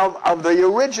of the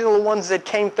original ones that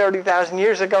came 30,000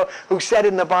 years ago, who said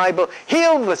in the Bible,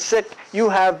 heal the sick, you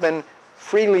have been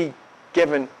freely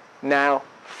given, now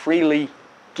freely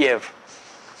give.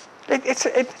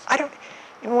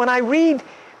 When I read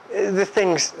the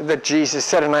things that Jesus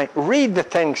said, and I read the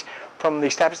things from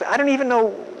these types, I don't even know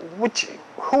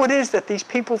who it is that these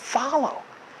people follow.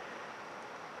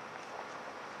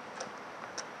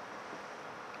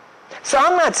 So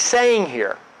I'm not saying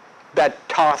here that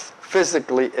Thoth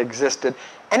physically existed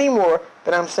any more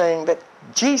than I'm saying that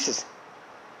Jesus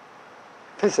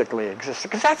physically existed,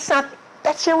 because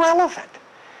that's irrelevant.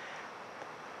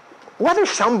 Whether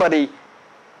somebody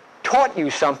taught you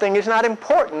something is not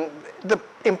important. The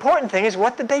important thing is,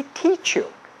 what did they teach you?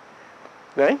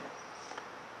 Right?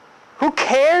 Who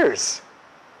cares?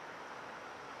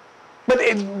 But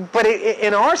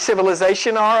in our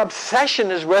civilization, our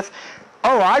obsession is with,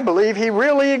 oh, I believe he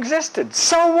really existed.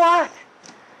 So what?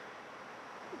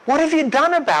 What have you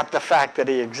done about the fact that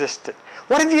he existed?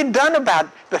 What have you done about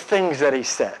the things that he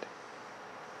said?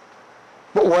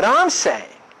 But what I'm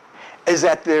saying is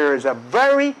that there is a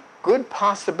very good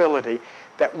possibility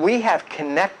that we have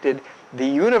connected the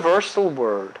universal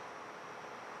word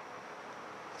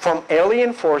from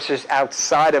alien forces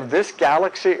outside of this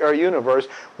galaxy or universe,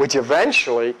 which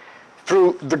eventually,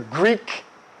 through the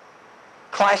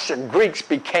classic Greeks,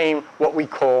 became what we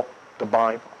call the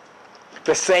Bible.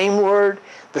 The same word,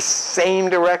 the same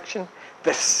direction,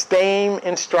 the same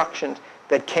instructions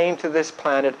that came to this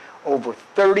planet over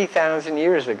 30,000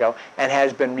 years ago and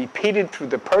has been repeated through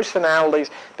the personalities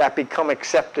that become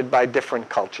accepted by different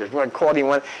cultures. You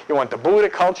want the Buddha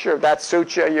culture, if that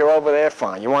suits you, you're over there,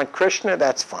 fine. You want Krishna,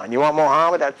 that's fine. You want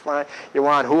Muhammad, that's fine. You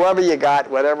want whoever you got,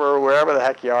 wherever the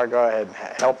heck you are, go ahead and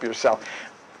help yourself.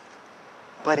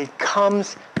 But it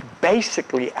comes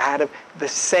basically out of the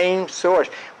same source.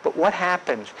 But what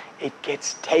happens? It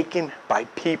gets taken by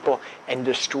people and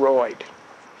destroyed.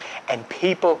 And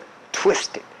people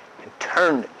twist it and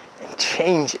turn it and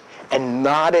change it and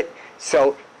knot it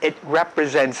so it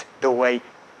represents the way,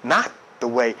 not the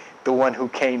way the one who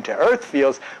came to earth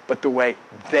feels, but the way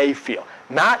they feel.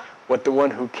 Not what the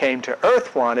one who came to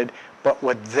earth wanted, but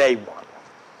what they want.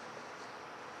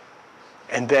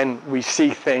 And then we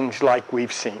see things like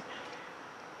we've seen.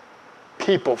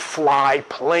 People fly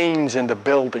planes into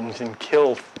buildings and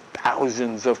kill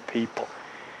thousands of people.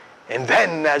 And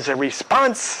then as a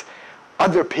response,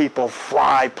 other people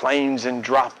fly planes and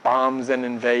drop bombs and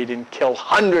invade and kill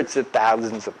hundreds of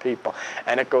thousands of people.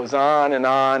 And it goes on and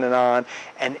on and on.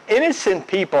 And innocent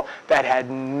people that had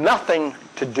nothing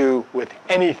to do with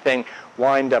anything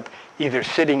wind up either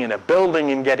sitting in a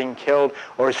building and getting killed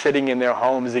or sitting in their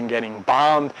homes and getting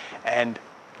bombed. And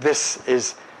this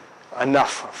is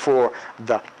enough for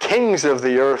the kings of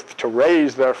the earth to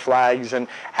raise their flags and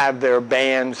have their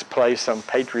bands play some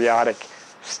patriotic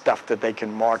stuff that they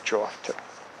can march off to.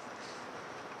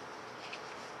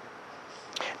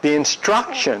 The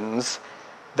instructions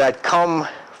that come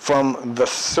from the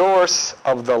source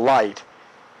of the light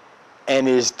and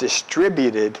is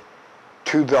distributed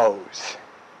to those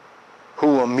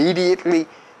who immediately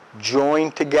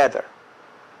join together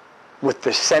with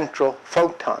the central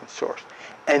photon source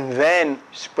and then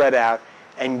spread out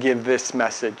and give this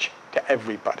message to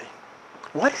everybody.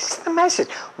 What is the message?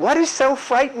 What is so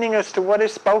frightening as to what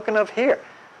is spoken of here?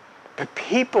 But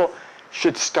people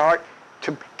should start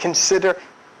to consider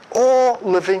all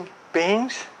living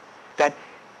beings, that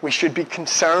we should be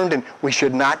concerned and we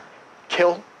should not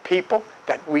kill people,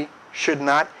 that we should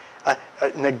not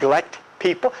neglect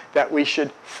people, that we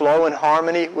should flow in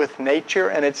harmony with nature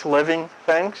and its living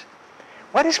things.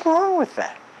 What is wrong with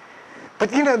that?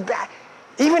 But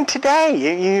even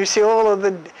today, you see all of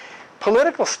the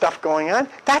political stuff going on,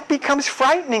 that becomes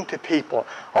frightening to people.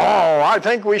 Oh, I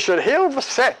think we should heal the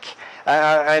sick.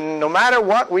 And no matter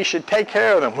what, we should take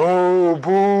care of them. Boo,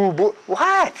 boo, boo.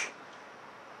 What?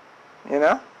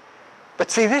 But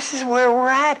see, this is where we're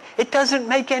at. It doesn't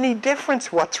make any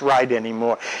difference what's right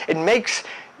anymore. It makes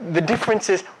the difference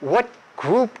is, what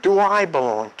group do I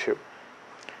belong to?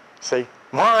 See,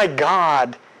 my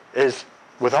God is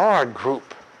with our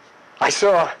group. I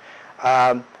saw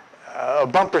a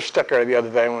bumper sticker the other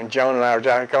day when Joan and I were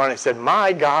driving car, and it said,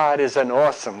 "My God is an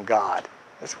awesome God."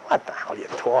 I said, what the hell are you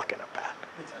talking about?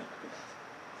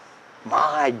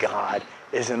 My God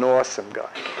is an awesome God.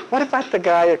 What about the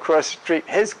guy across the street?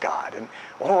 His God. And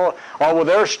well,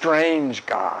 they're strange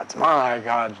gods. My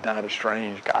God's not a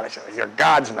strange God. I said, your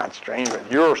God's not strange,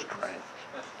 but you're strange.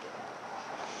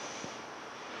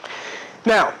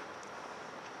 Now,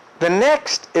 the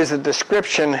next is a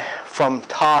description from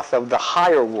Thoth of the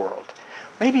higher world.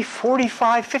 Maybe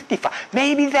 45, 55.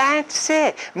 Maybe that's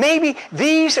it. Maybe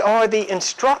these are the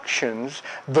instructions,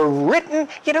 the written.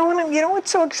 You know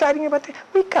what's so exciting about this?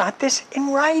 We got this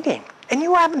in writing, and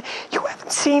you haven't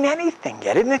seen anything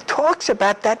yet. And it talks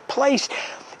about that place.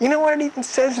 You know what it even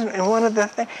says in one of the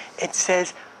things? It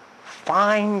says,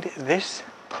 "Find this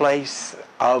place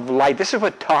of light." This is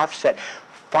what Thoth said.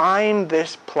 Find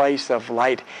this place of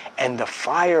light and the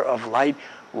fire of light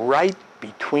right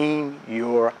between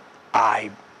your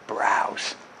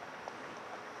eyebrows.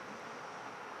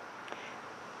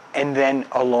 And then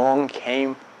along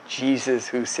came Jesus,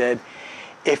 who said,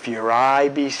 if your eye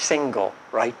be single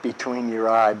right between your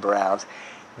eyebrows,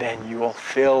 then you will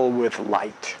fill with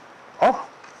light. Oh,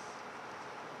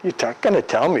 you're not going to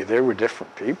tell me there were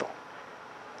different people.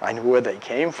 I knew where they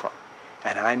came from,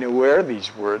 and I knew where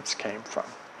these words came from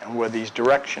and where these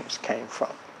directions came from.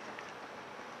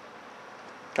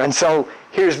 And so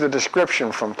here's the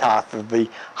description from Thoth of the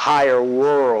higher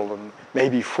world, and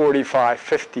maybe 45,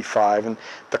 55, and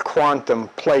the quantum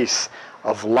place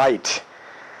of light.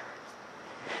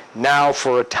 Now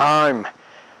for a time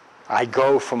I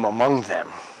go from among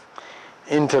them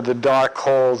into the dark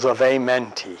halls of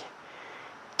Amenti,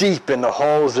 deep in the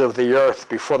halls of the earth,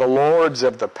 before the lords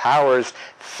of the powers,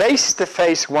 face to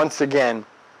face once again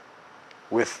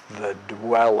with the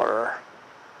dweller.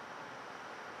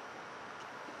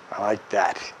 I like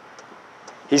that.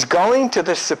 He's going to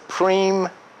the supreme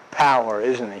power,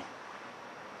 isn't he?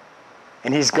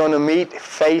 And he's going to meet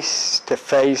face to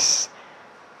face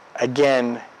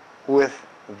again with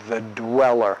the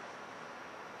dweller.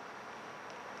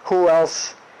 Who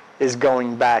else is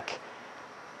going back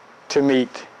to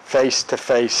meet face to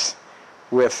face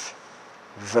with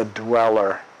the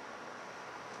dweller?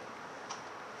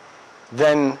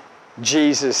 Then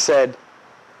Jesus said,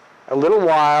 a little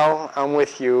while I'm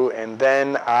with you, and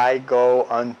then I go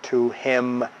unto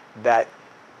him that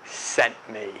sent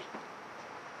me.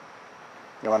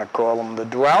 You want to call him the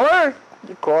dweller?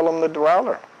 You call him the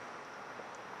dweller.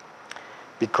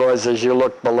 Because as you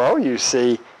look below, you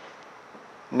see,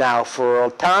 now for a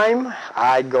time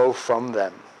I go from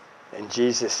them. And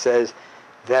Jesus says,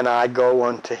 then I go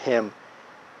unto him.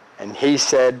 And he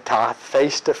said,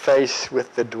 face to face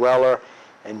with the dweller.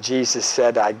 And Jesus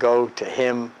said, I go to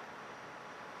him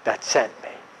that sent me.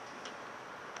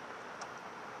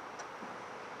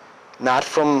 Not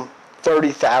from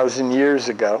 30,000 years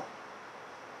ago.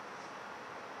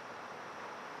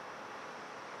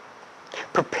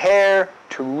 Prepare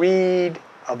to read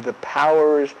of the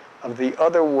powers of the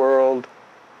other world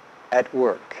at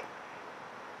work.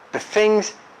 The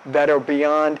things that are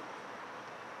beyond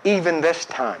even this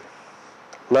time,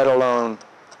 let alone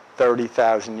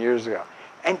 30,000 years ago.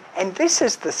 And this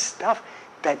is the stuff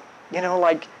that,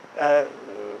 like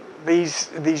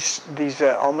these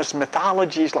almost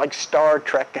mythologies like Star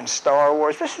Trek and Star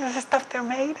Wars. This is the stuff they're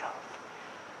made of.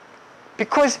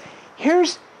 Because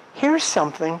here's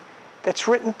something that's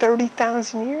written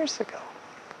 30,000 years ago.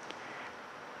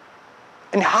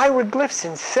 In hieroglyphs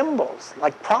and symbols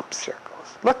like crop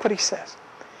circles. Look what he says.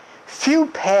 Few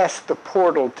passed the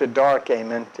portal to dark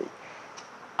Amenti.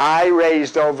 I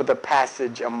raised over the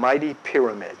passage a mighty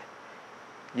pyramid,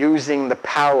 using the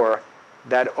power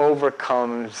that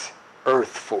overcomes earth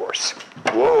force.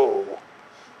 Whoa!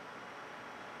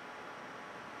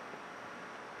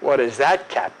 What is that,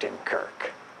 Captain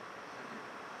Kirk?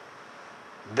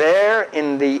 There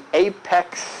in the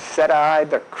apex set I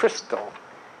the crystal,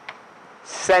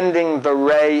 sending the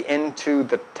ray into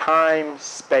the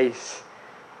time-space,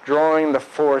 drawing the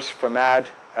force from out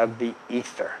of the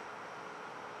ether,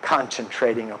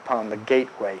 concentrating upon the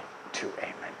gateway to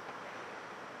Amen.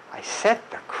 I set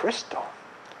the crystal,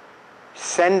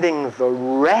 sending the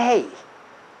ray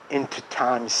into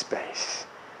time-space,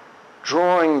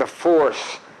 drawing the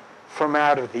force from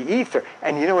out of the ether.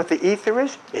 And you know what the ether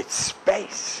is? It's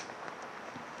space.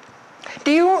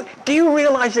 Do you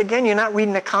realize again, you're not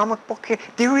reading a comic book here?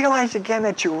 Do you realize again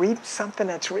that you're reading something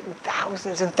that's written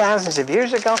thousands and thousands of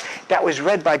years ago? That was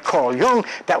read by Carl Jung,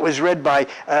 that was read by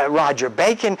Roger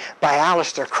Bacon, by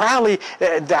Aleister Crowley,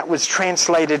 that was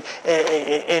translated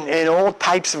in all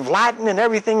types of Latin and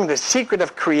everything, The Secret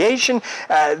of Creation,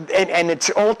 and it's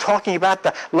all talking about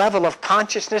the level of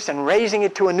consciousness and raising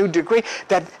it to a new degree,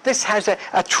 that this has a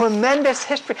tremendous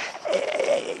history.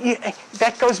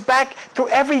 that goes back through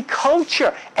every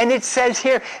culture. And it says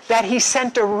here that he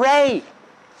sent a ray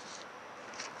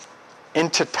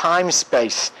into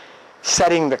time-space,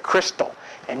 setting the crystal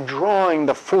and drawing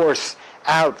the force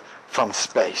out from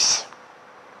space.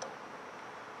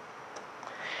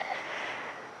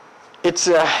 It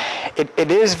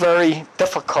is very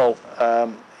difficult,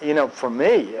 for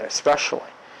me especially,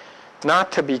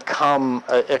 not to become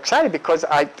excited, because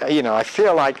I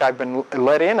feel like I've been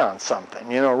let in on something,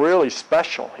 really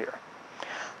special here.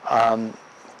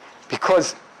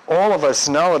 Because all of us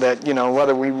know that,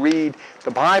 whether we read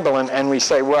the Bible and we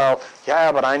say, well,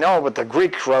 yeah, but I know, but the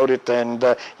Greeks wrote it, and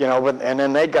and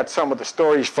then they got some of the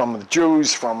stories from the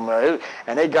Jews,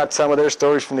 and they got some of their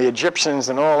stories from the Egyptians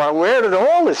and all that. Where did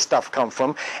all this stuff come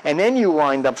from? And then you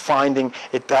wind up finding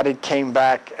that it came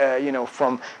back,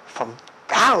 from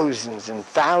thousands and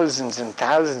thousands and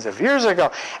thousands of years ago,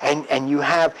 and you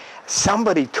have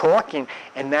somebody talking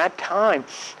in that time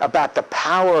about the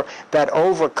power that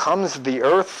overcomes the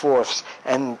earth force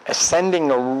and sending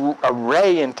a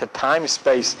ray into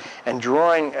time-space and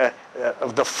drawing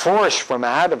the force from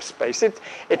out of space.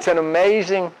 It's an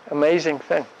amazing, amazing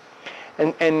thing.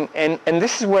 And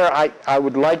this is where I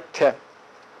would like to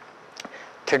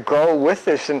go with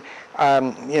this, and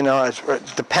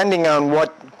depending on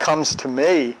what comes to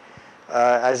me,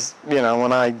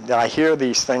 when I hear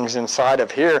these things inside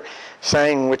of here,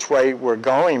 saying which way we're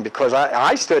going, because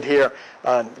I stood here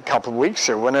a couple of weeks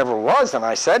or whenever it was, and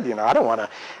I said, I don't want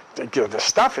to. The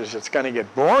stuff it's going to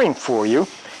get boring for you,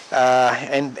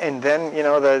 and then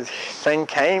the thing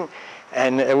came,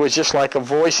 and it was just like a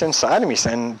voice inside of me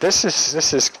saying, this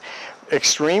is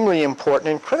extremely important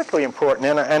and critically important,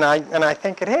 and I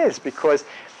think it is, because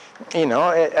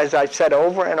as I've said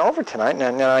over and over tonight,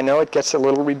 and I know it gets a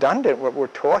little redundant, what we're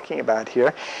talking about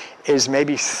here is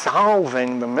maybe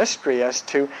solving the mystery as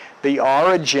to the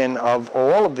origin of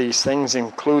all of these things,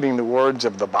 including the words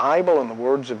of the Bible and the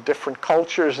words of different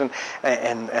cultures, and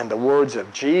the words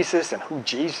of Jesus and who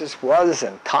Jesus was,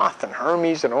 and Thoth and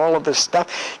Hermes and all of this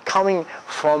stuff, coming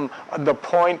from the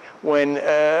point when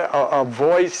a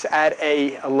voice at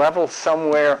a level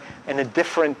somewhere in a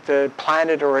different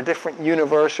planet or a different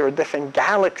universe or a different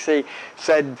galaxy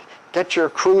said, get your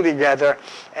crew together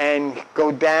and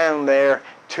go down there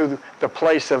to the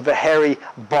place of the hairy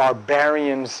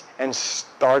barbarians and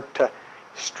start to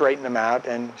straighten them out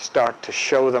and start to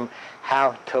show them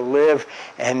how to live.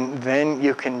 And then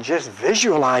you can just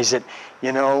visualize it,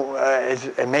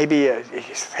 maybe you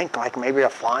think like maybe a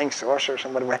flying saucer or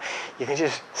somebody. You can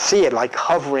just see it like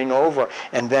hovering over,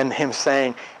 and then him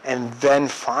saying, and then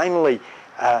finally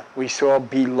we saw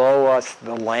below us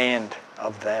the land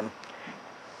of them.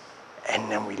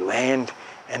 And then we land,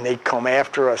 and they come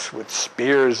after us with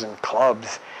spears and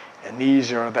clubs, and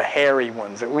these are the hairy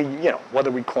ones that we, whether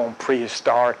we call them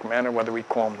prehistoric men or whether we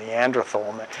call them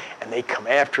Neanderthal men, and they come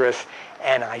after us,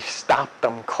 and I stopped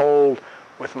them cold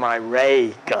with my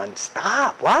ray gun.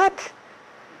 Stop, what?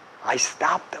 I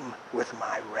stopped them with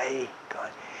my ray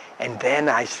gun. And then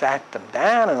I sat them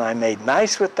down, and I made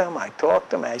nice with them. I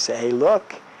talked to them. I said, hey,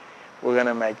 look, we're going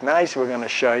to make nice. We're going to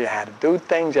show you how to do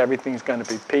things. Everything's going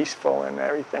to be peaceful and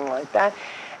everything like that.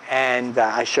 And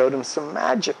I showed him some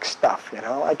magic stuff,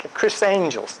 like a Chris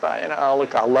Angel style. Oh,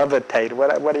 look, I'll levitate.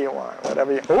 What do you want?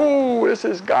 Whatever you. Oh, this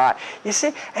is God. You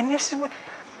see, and this is what.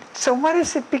 So what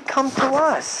does it become to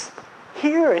us?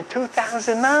 Here in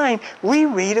 2009, we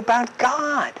read about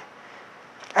God,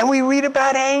 and we read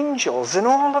about angels and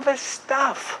all of this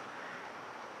stuff.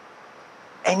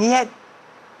 And yet,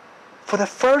 for the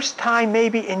first time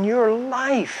maybe in your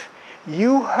life,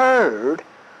 you heard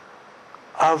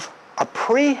of a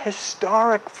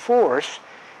prehistoric force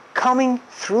coming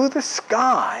through the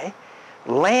sky,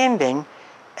 landing,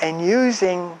 and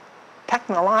using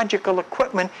technological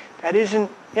equipment that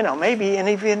isn't, maybe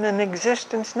even in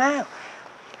existence now.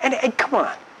 And come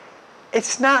on,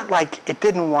 it's not like it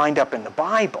didn't wind up in the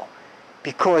Bible,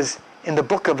 because in the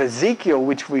book of Ezekiel,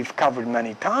 which we've covered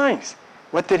many times,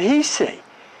 what did he see?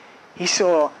 He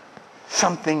saw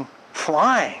something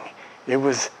flying. It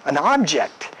was an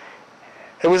object.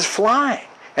 It was flying,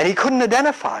 and he couldn't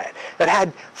identify it. It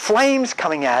had flames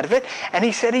coming out of it, and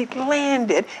he said it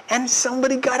landed, and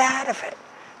somebody got out of it.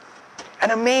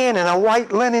 And a man in a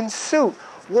white linen suit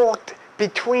walked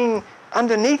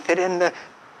underneath it, and the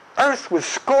earth was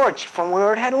scorched from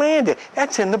where it had landed.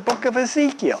 That's in the book of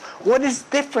Ezekiel. What is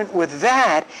different with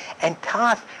that and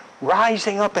Thoth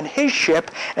rising up in his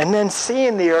ship and then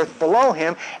seeing the earth below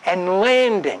him and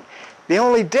landing? The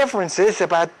only difference is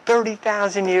about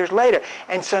 30,000 years later.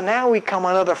 And so now we come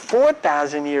another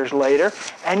 4,000 years later,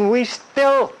 and we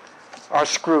still are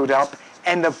screwed up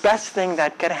And the best thing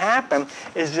that could happen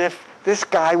is if this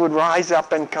guy would rise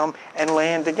up and come and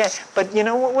land again. But you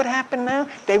know what would happen now?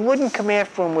 They wouldn't come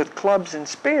after him with clubs and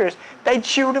spears. They'd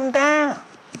shoot him down.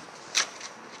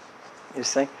 You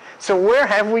see? So where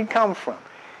have we come from?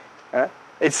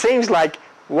 It seems like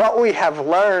what we have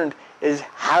learned is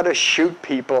how to shoot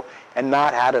people and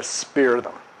not how to spear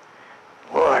them.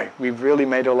 Boy, we've really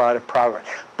made a lot of progress.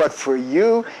 But for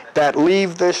you that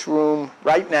leave this room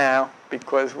right now,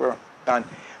 because we're done,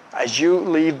 as you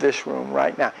leave this room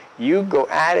right now, you go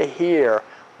out of here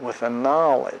with a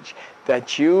knowledge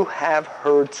that you have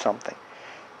heard something.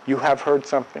 You have heard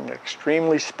something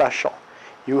extremely special.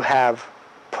 You have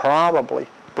probably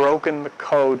broken the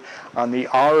code on the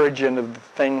origin of the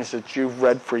things that you've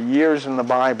read for years in the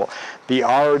Bible, the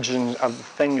origin of the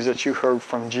things that you heard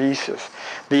from Jesus,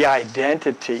 the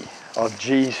identity of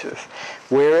Jesus,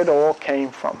 where it all came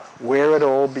from, where it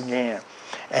all began,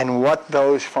 and what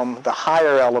those from the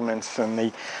higher elements and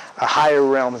the higher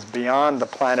realms beyond the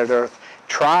planet Earth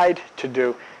tried to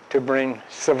do to bring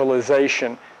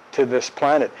civilization to this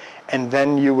planet. And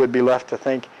then you would be left to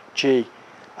think, gee,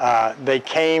 they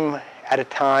came at a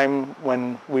time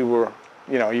when we were,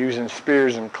 using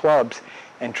spears and clubs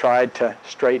and tried to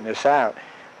straighten us out.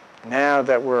 Now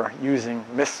that we're using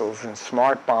missiles and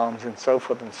smart bombs and so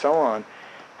forth and so on,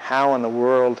 how in the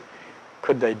world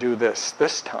could they do this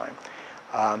time?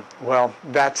 Well,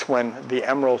 that's when the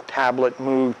Emerald Tablet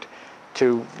moved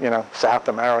to, South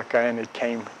America, and it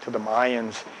came to the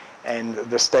Mayans, and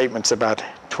the statements about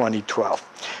 2012.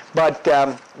 But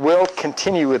we'll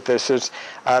continue with this.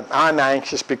 I'm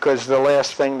anxious because the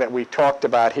last thing that we talked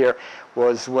about here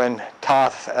was when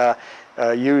Thoth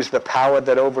used the power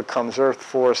that overcomes Earth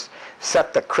force,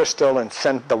 set the crystal and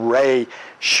sent the ray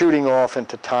shooting off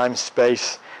into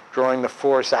time-space, drawing the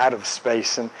force out of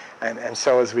space. And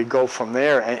so as we go from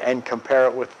there and compare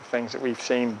it with the things that we've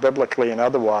seen biblically and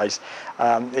otherwise,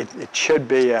 it should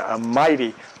be a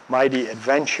mighty, mighty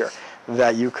adventure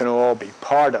that you can all be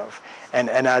part of. And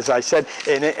as I said,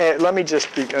 let me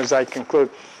just, as I conclude,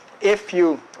 if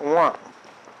you want,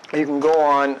 you can go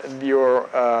on your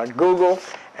Google,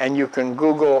 and you can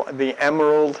Google the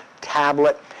Emerald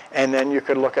Tablet, and then you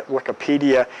could look at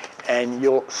Wikipedia, and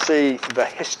you'll see the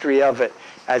history of it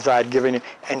as I've given you.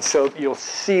 And so you'll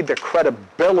see the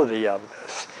credibility of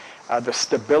this, the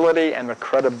stability and the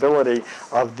credibility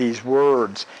of these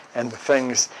words and the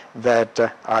things that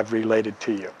I've related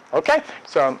to you. Okay?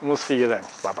 So we'll see you then.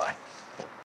 Bye-bye.